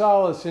Johnny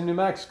Gonzalez in New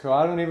Mexico.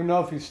 I don't even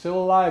know if he's still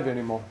alive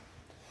anymore.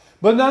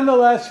 But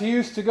nonetheless, he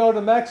used to go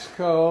to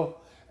Mexico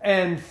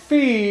and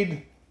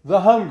feed the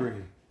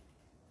hungry.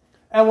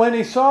 And when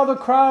he saw the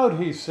crowd,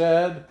 he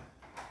said,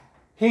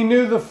 he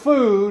knew the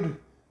food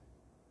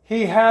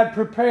he had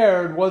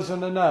prepared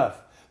wasn't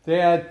enough. They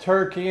had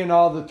turkey and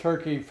all the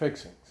turkey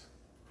fixings.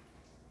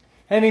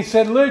 And he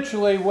said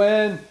literally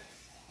when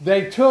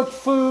they took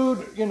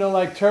food,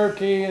 like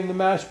turkey and the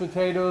mashed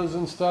potatoes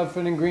and stuff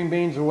and green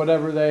beans or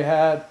whatever they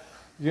had,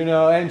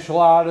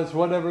 enchiladas,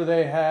 whatever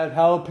they had,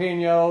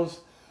 jalapenos,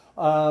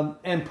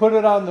 and put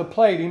it on the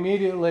plate,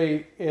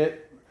 immediately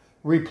it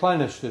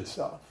replenished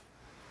itself.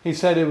 He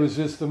said it was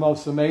just the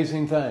most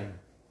amazing thing.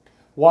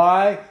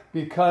 Why?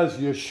 Because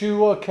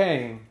Yeshua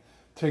came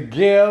to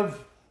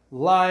give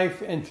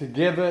life and to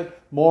give it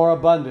more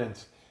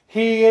abundance.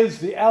 He is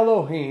the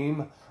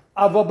Elohim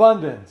of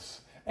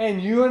abundance.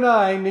 And you and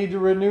I need to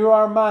renew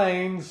our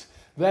minds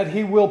that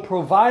he will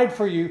provide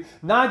for you,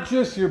 not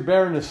just your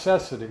bare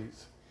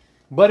necessities,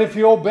 but if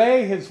you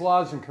obey his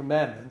laws and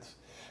commandments,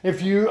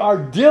 if you are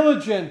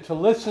diligent to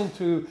listen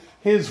to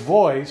his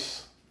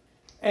voice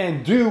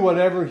and do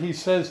whatever he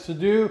says to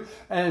do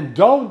and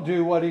don't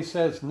do what he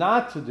says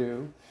not to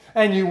do,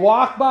 and you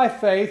walk by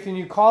faith and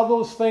you call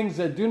those things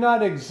that do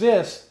not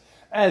exist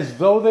as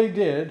though they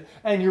did,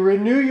 and you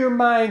renew your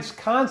minds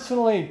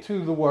constantly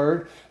to the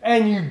word,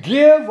 and you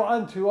give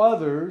unto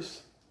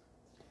others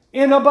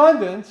in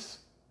abundance,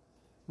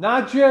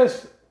 not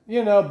just,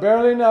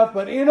 barely enough,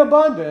 but in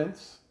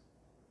abundance,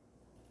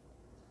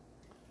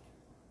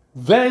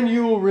 then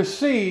you will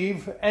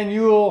receive and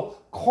you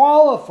will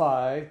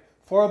qualify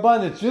for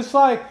abundance. Just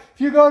like if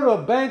you go to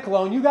a bank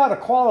loan, you got to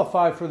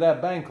qualify for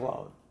that bank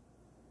loan.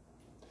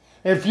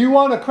 If you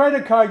want a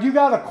credit card, you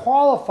got to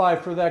qualify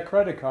for that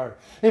credit card.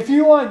 If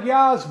you want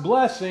Yah's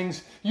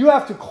blessings, you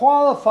have to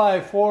qualify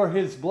for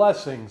His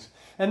blessings.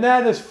 And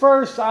that is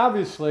first,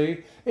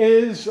 obviously,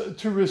 is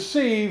to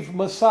receive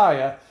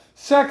Messiah.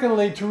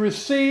 Secondly, to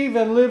receive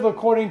and live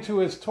according to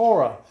His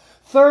Torah.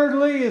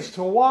 Thirdly is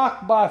to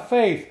walk by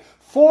faith.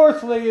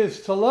 Fourthly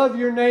is to love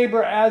your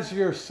neighbor as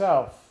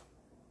yourself.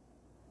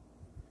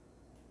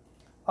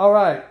 All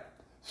right,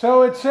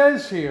 so it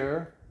says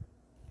here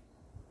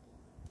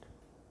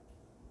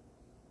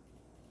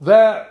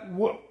that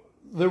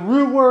the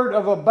root word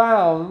of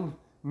abound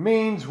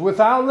means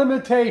without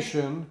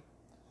limitation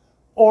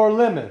or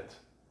limit.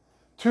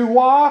 To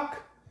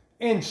walk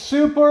in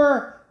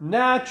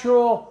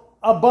supernatural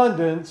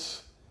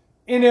abundance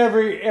in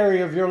every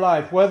area of your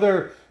life,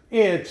 whether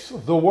it's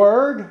the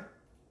Word,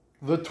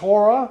 the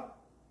Torah,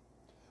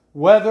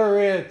 whether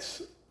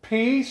it's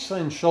peace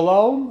and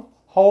shalom,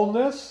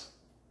 wholeness,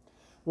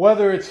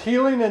 whether it's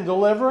healing and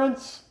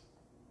deliverance,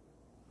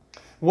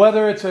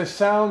 whether it's a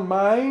sound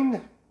mind,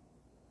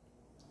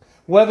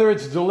 whether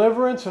it's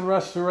deliverance and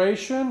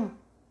restoration,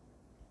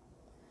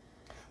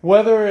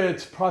 whether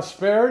it's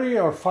prosperity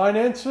or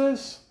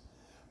finances,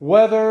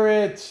 whether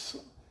it's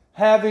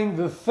having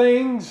the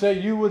things that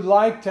you would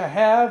like to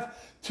have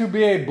to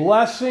be a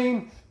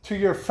blessing to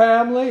your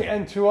family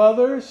and to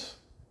others.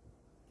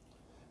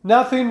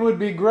 Nothing would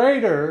be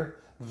greater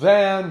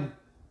than,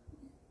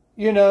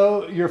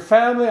 your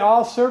family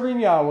all serving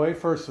Yahweh,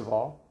 first of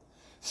all.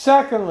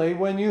 Secondly,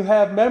 when you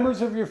have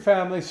members of your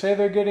family, say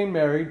they're getting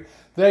married,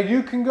 that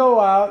you can go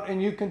out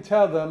and you can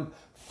tell them,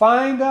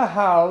 find a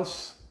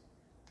house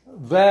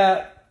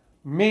that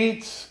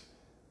meets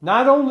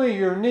not only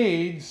your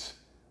needs,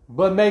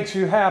 but makes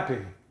you happy.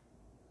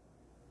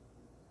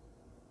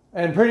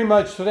 And pretty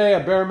much today,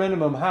 a bare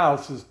minimum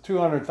house is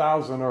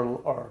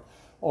 $200,000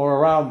 or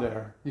around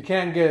there. You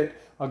can't get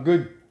a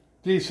good,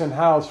 decent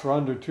house for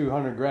under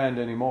 $200,000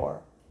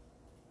 anymore.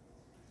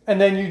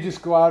 And then you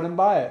just go out and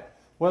buy it.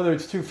 Whether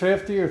it's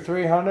 $250,000 or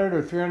 $300,000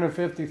 or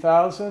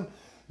 $350,000,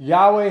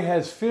 Yahweh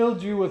has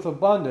filled you with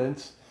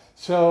abundance,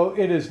 so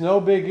it is no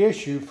big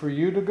issue for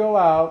you to go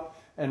out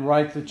and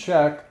write the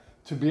check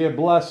to be a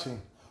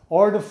blessing.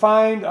 Or to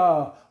find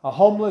a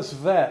homeless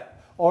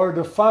vet, or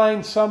to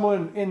find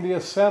someone in the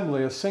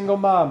assembly, a single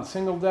mom,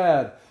 single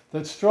dad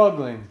that's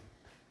struggling.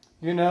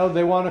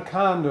 They want a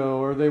condo,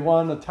 or they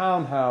want a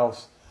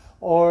townhouse,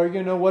 or,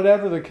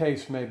 whatever the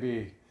case may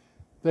be.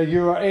 That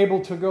you are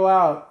able to go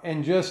out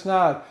and just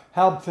not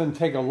help them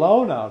take a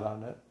loan out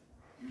on it,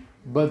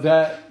 but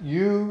that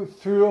you,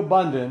 through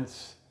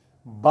abundance,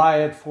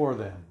 buy it for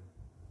them.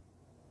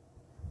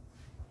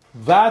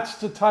 That's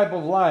the type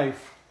of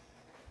life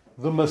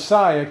the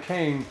Messiah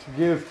came to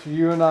give to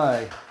you and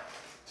I,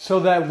 so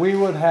that we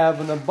would have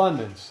an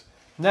abundance.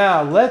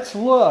 Now, let's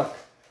look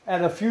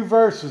at a few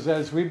verses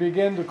as we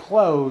begin to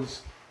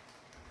close,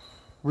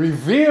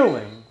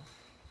 revealing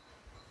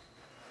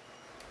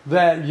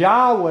that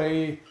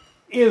Yahweh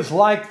is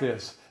like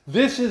this.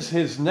 This is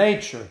His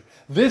nature.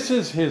 This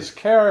is His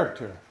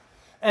character.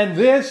 And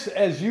this,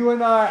 as you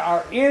and I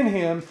are in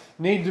Him,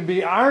 need to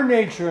be our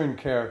nature and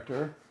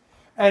character.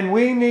 And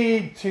we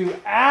need to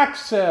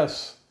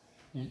access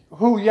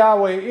who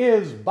Yahweh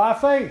is by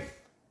faith,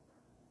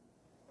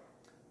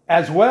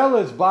 as well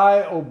as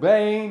by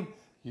obeying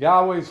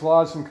Yahweh's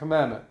laws and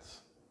commandments.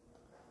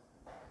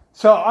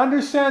 So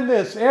understand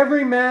this,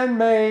 every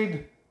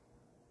man-made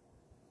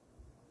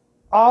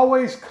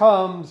always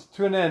comes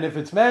to an end. If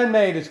it's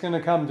man-made, it's going to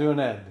come to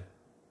an end.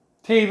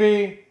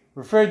 TV,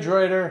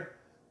 refrigerator,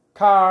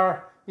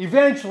 car,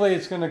 eventually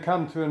it's going to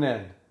come to an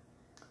end.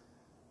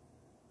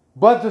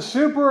 But the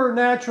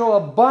supernatural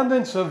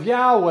abundance of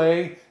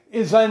Yahweh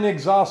is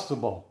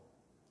inexhaustible.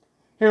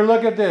 Here,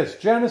 look at this.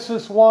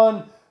 Genesis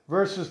 1,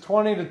 verses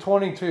 20 to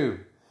 22.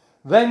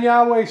 Then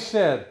Yahweh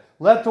said,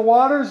 let the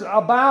waters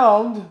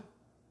abound.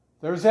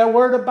 There's that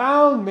word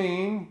abound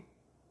mean.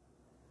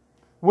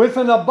 With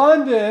an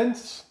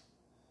abundance,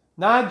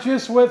 not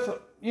just with,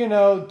 2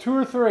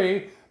 or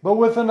 3, but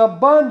with an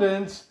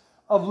abundance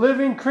of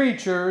living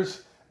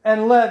creatures,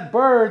 and let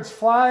birds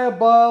fly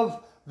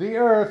above the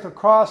earth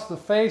across the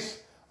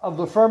face of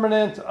the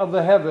firmament of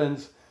the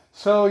heavens.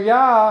 So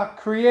Yah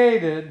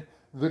created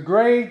the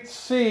great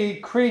sea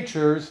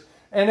creatures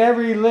and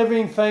every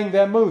living thing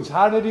that moves.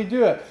 How did He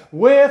do it?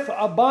 With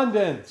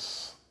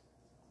abundance.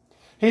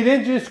 He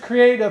didn't just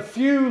create a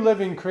few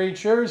living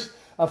creatures,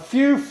 a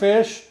few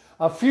fish,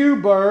 a few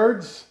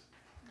birds.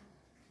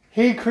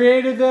 He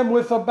created them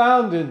with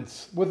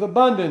abundance,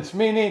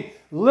 meaning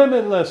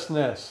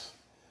limitlessness.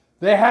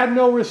 They had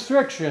no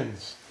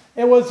restrictions.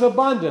 It was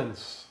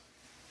abundance.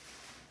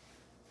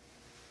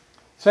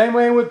 Same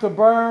way with the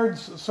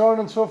birds, so on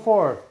and so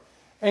forth.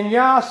 And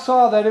Yah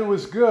saw that it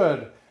was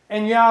good.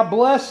 And Yah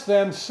blessed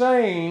them,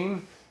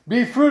 saying,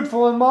 be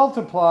fruitful and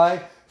multiply,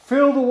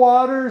 fill the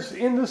waters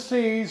in the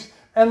seas,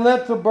 and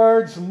let the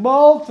birds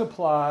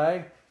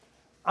multiply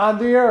on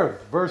the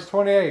earth. Verse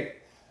 28.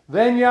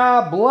 Then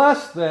Yah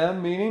blessed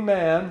them, meaning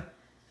man,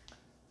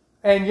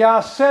 and Yah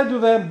said to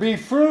them, be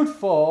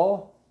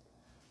fruitful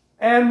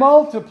and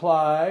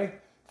multiply,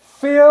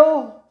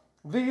 fill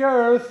the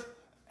earth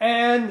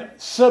and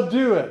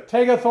subdue it.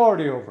 Take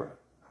authority over it.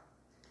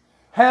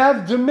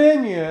 Have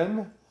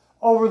dominion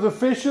over the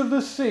fish of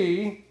the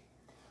sea,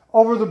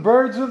 over the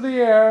birds of the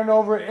air, and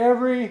over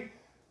every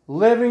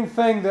living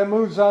thing that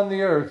moves on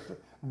the earth.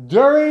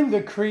 During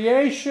the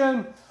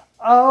creation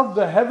of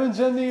the heavens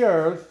and the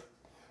earth,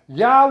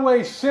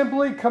 Yahweh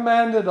simply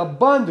commanded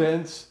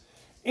abundance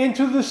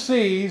into the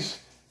seas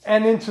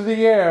and into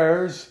the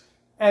airs,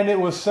 and it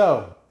was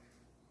so.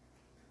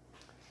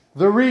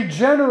 The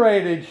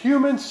regenerated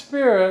human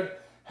spirit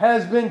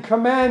has been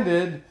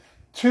commanded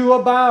to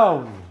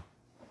abound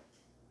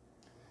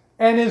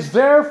and is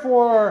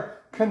therefore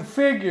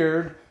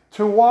configured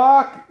to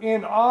walk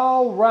in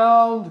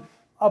all-round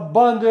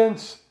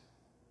abundance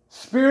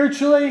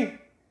spiritually,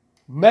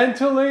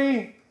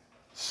 mentally,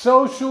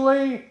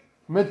 socially,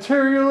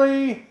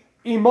 materially,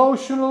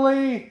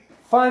 emotionally,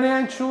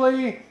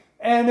 financially,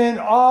 and in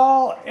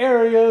all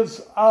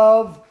areas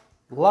of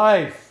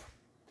life.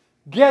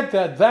 Get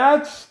that.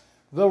 That's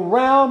the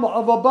realm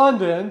of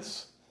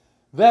abundance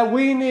that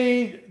we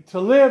need to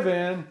live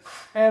in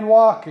and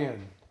walk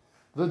in.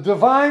 The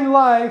divine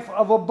life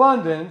of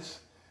abundance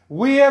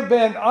we have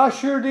been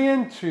ushered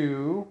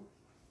into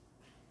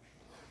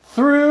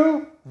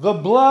through the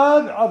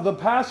blood of the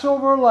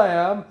Passover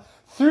lamb,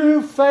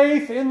 through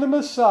faith in the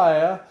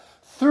Messiah,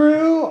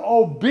 through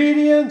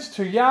obedience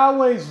to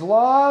Yahweh's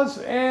laws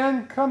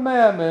and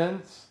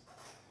commandments,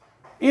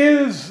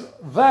 is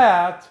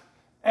that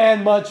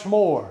and much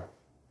more.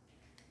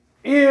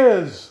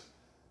 Is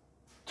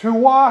to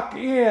walk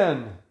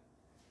in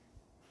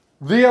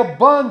the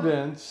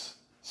abundance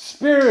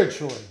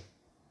spiritually,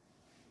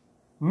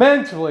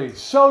 mentally,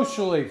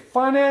 socially,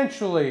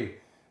 financially,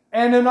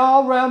 and in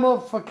all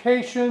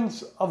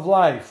ramifications of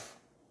life.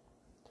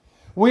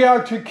 We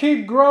are to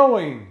keep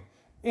growing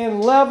in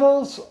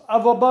levels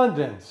of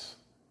abundance.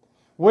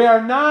 We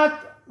are not,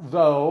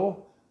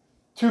 though,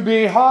 to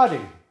be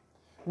haughty.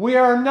 We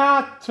are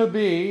not to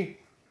be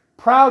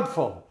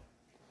proudful,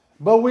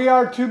 but we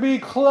are to be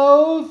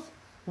clothed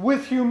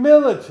with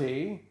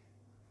humility,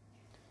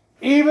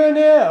 even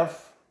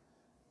if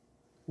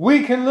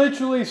we can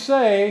literally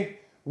say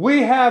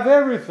we have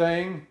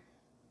everything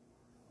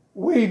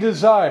we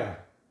desire.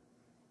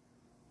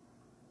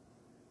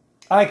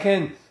 I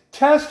can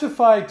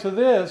testify to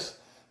this,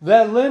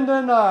 that Linda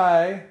and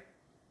I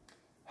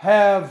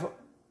have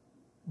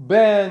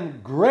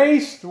been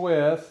graced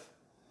with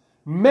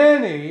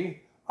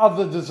many of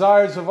the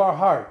desires of our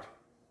heart.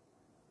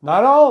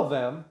 Not all of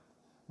them,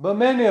 but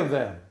many of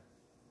them.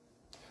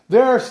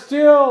 There are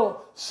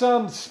still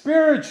some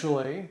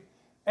spiritually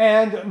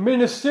and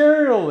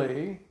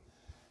ministerially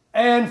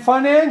and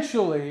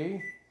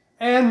financially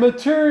and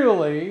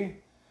materially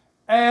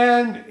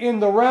and in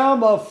the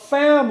realm of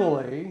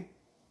family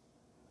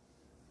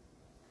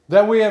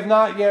that we have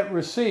not yet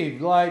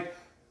received. Like,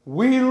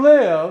 we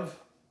live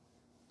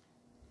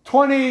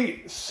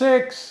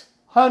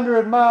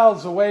 2,600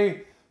 miles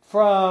away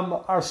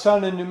from our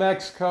son in New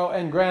Mexico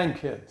and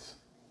grandkids.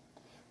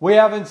 We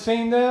haven't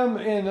seen them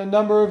in a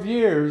number of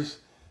years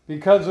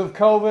because of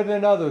COVID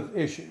and other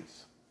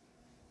issues.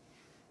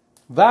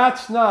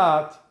 That's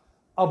not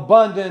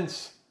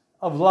abundance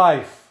of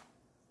life.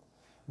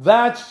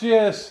 That's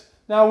just,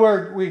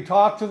 now we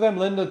talk to them.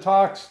 Linda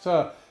talks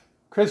to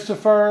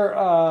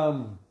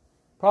Christopher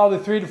probably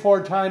 3 to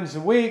 4 times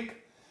a week,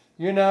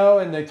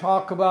 and they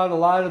talk about a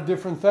lot of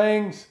different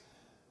things.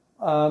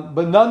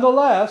 But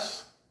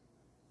nonetheless,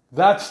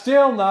 that's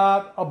still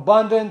not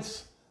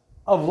abundance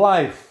of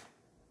life.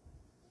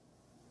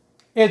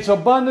 It's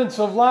abundance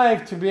of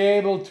life to be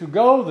able to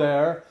go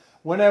there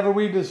whenever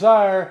we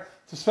desire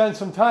to spend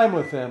some time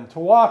with them, to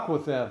walk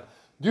with them,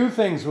 do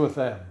things with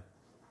them.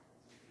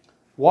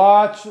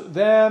 Watch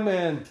them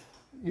and,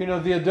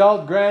 the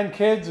adult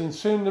grandkids and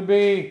soon to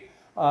be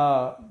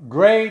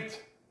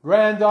great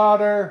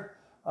granddaughter.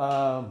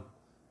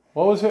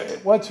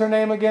 What's her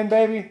name again,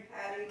 baby?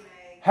 Hattie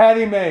Mae.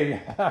 Hattie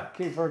Mae. I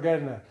keep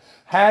forgetting that.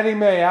 Hattie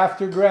Mae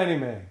after Granny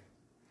Mae.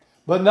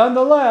 But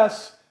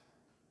nonetheless,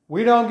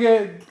 we don't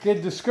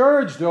get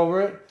discouraged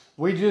over it.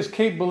 We just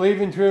keep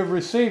believing to have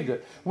received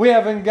it. We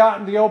haven't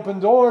gotten the open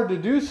door to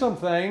do some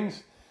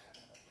things,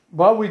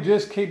 but we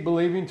just keep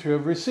believing to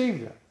have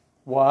received it.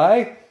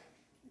 Why?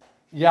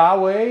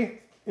 Yahweh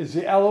is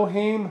the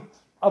Elohim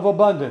of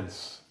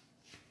abundance.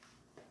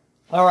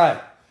 All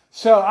right.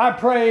 So I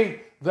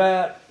pray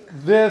that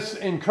this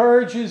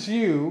encourages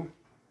you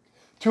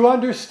to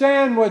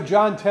understand what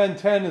John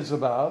 10:10 is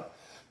about,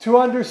 to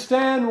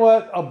understand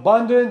what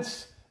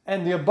abundance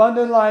and the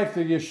abundant life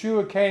that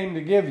Yeshua came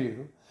to give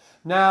you.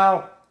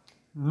 Now,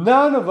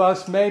 none of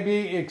us may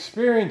be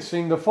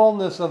experiencing the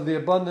fullness of the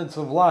abundance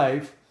of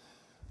life,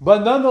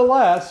 but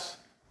nonetheless,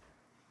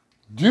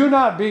 do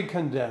not be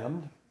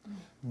condemned.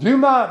 Do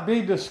not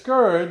be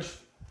discouraged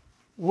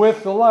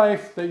with the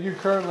life that you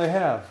currently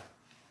have.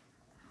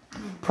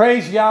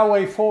 Praise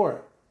Yahweh for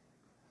it.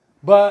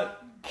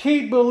 But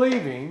keep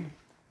believing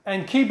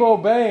and keep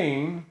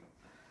obeying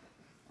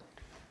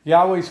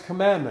Yahweh's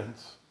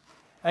commandments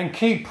and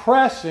keep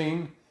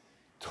pressing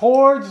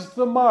towards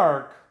the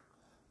mark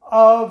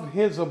of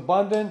His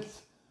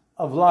abundance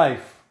of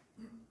life.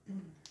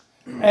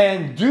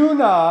 And do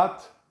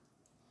not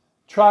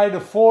try to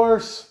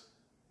force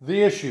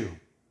the issue.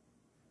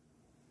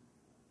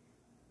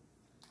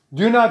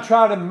 Do not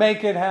try to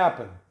make it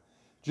happen.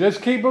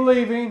 Just keep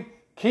believing,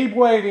 keep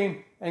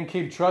waiting, and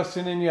keep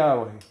trusting in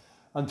Yahweh.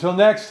 Until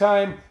next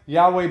time,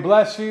 Yahweh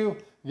bless you.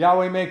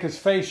 Yahweh make His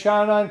face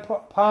shine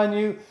upon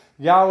you.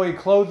 Yahweh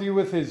clothe you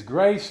with His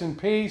grace and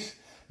peace.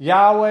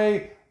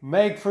 Yahweh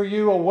make for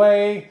you a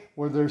way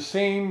where there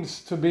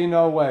seems to be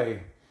no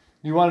way.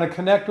 You want to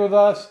connect with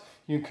us?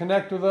 You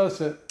connect with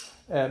us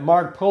at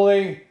Mark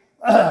Pulley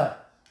on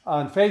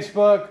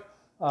Facebook,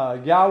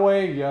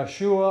 Yahweh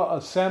Yeshua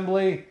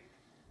Assembly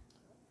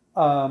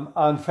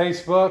on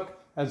Facebook,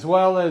 as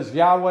well as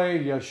Yahweh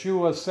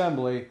Yeshua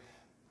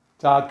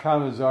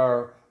Assembly.com is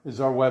our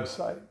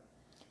website.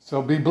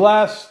 So be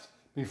blessed,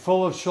 be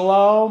full of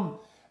shalom,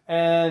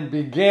 and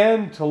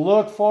begin to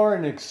look for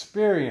and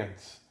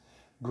experience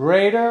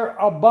greater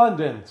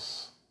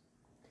abundance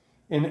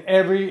in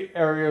every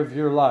area of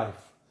your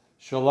life.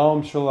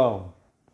 Shalom, shalom.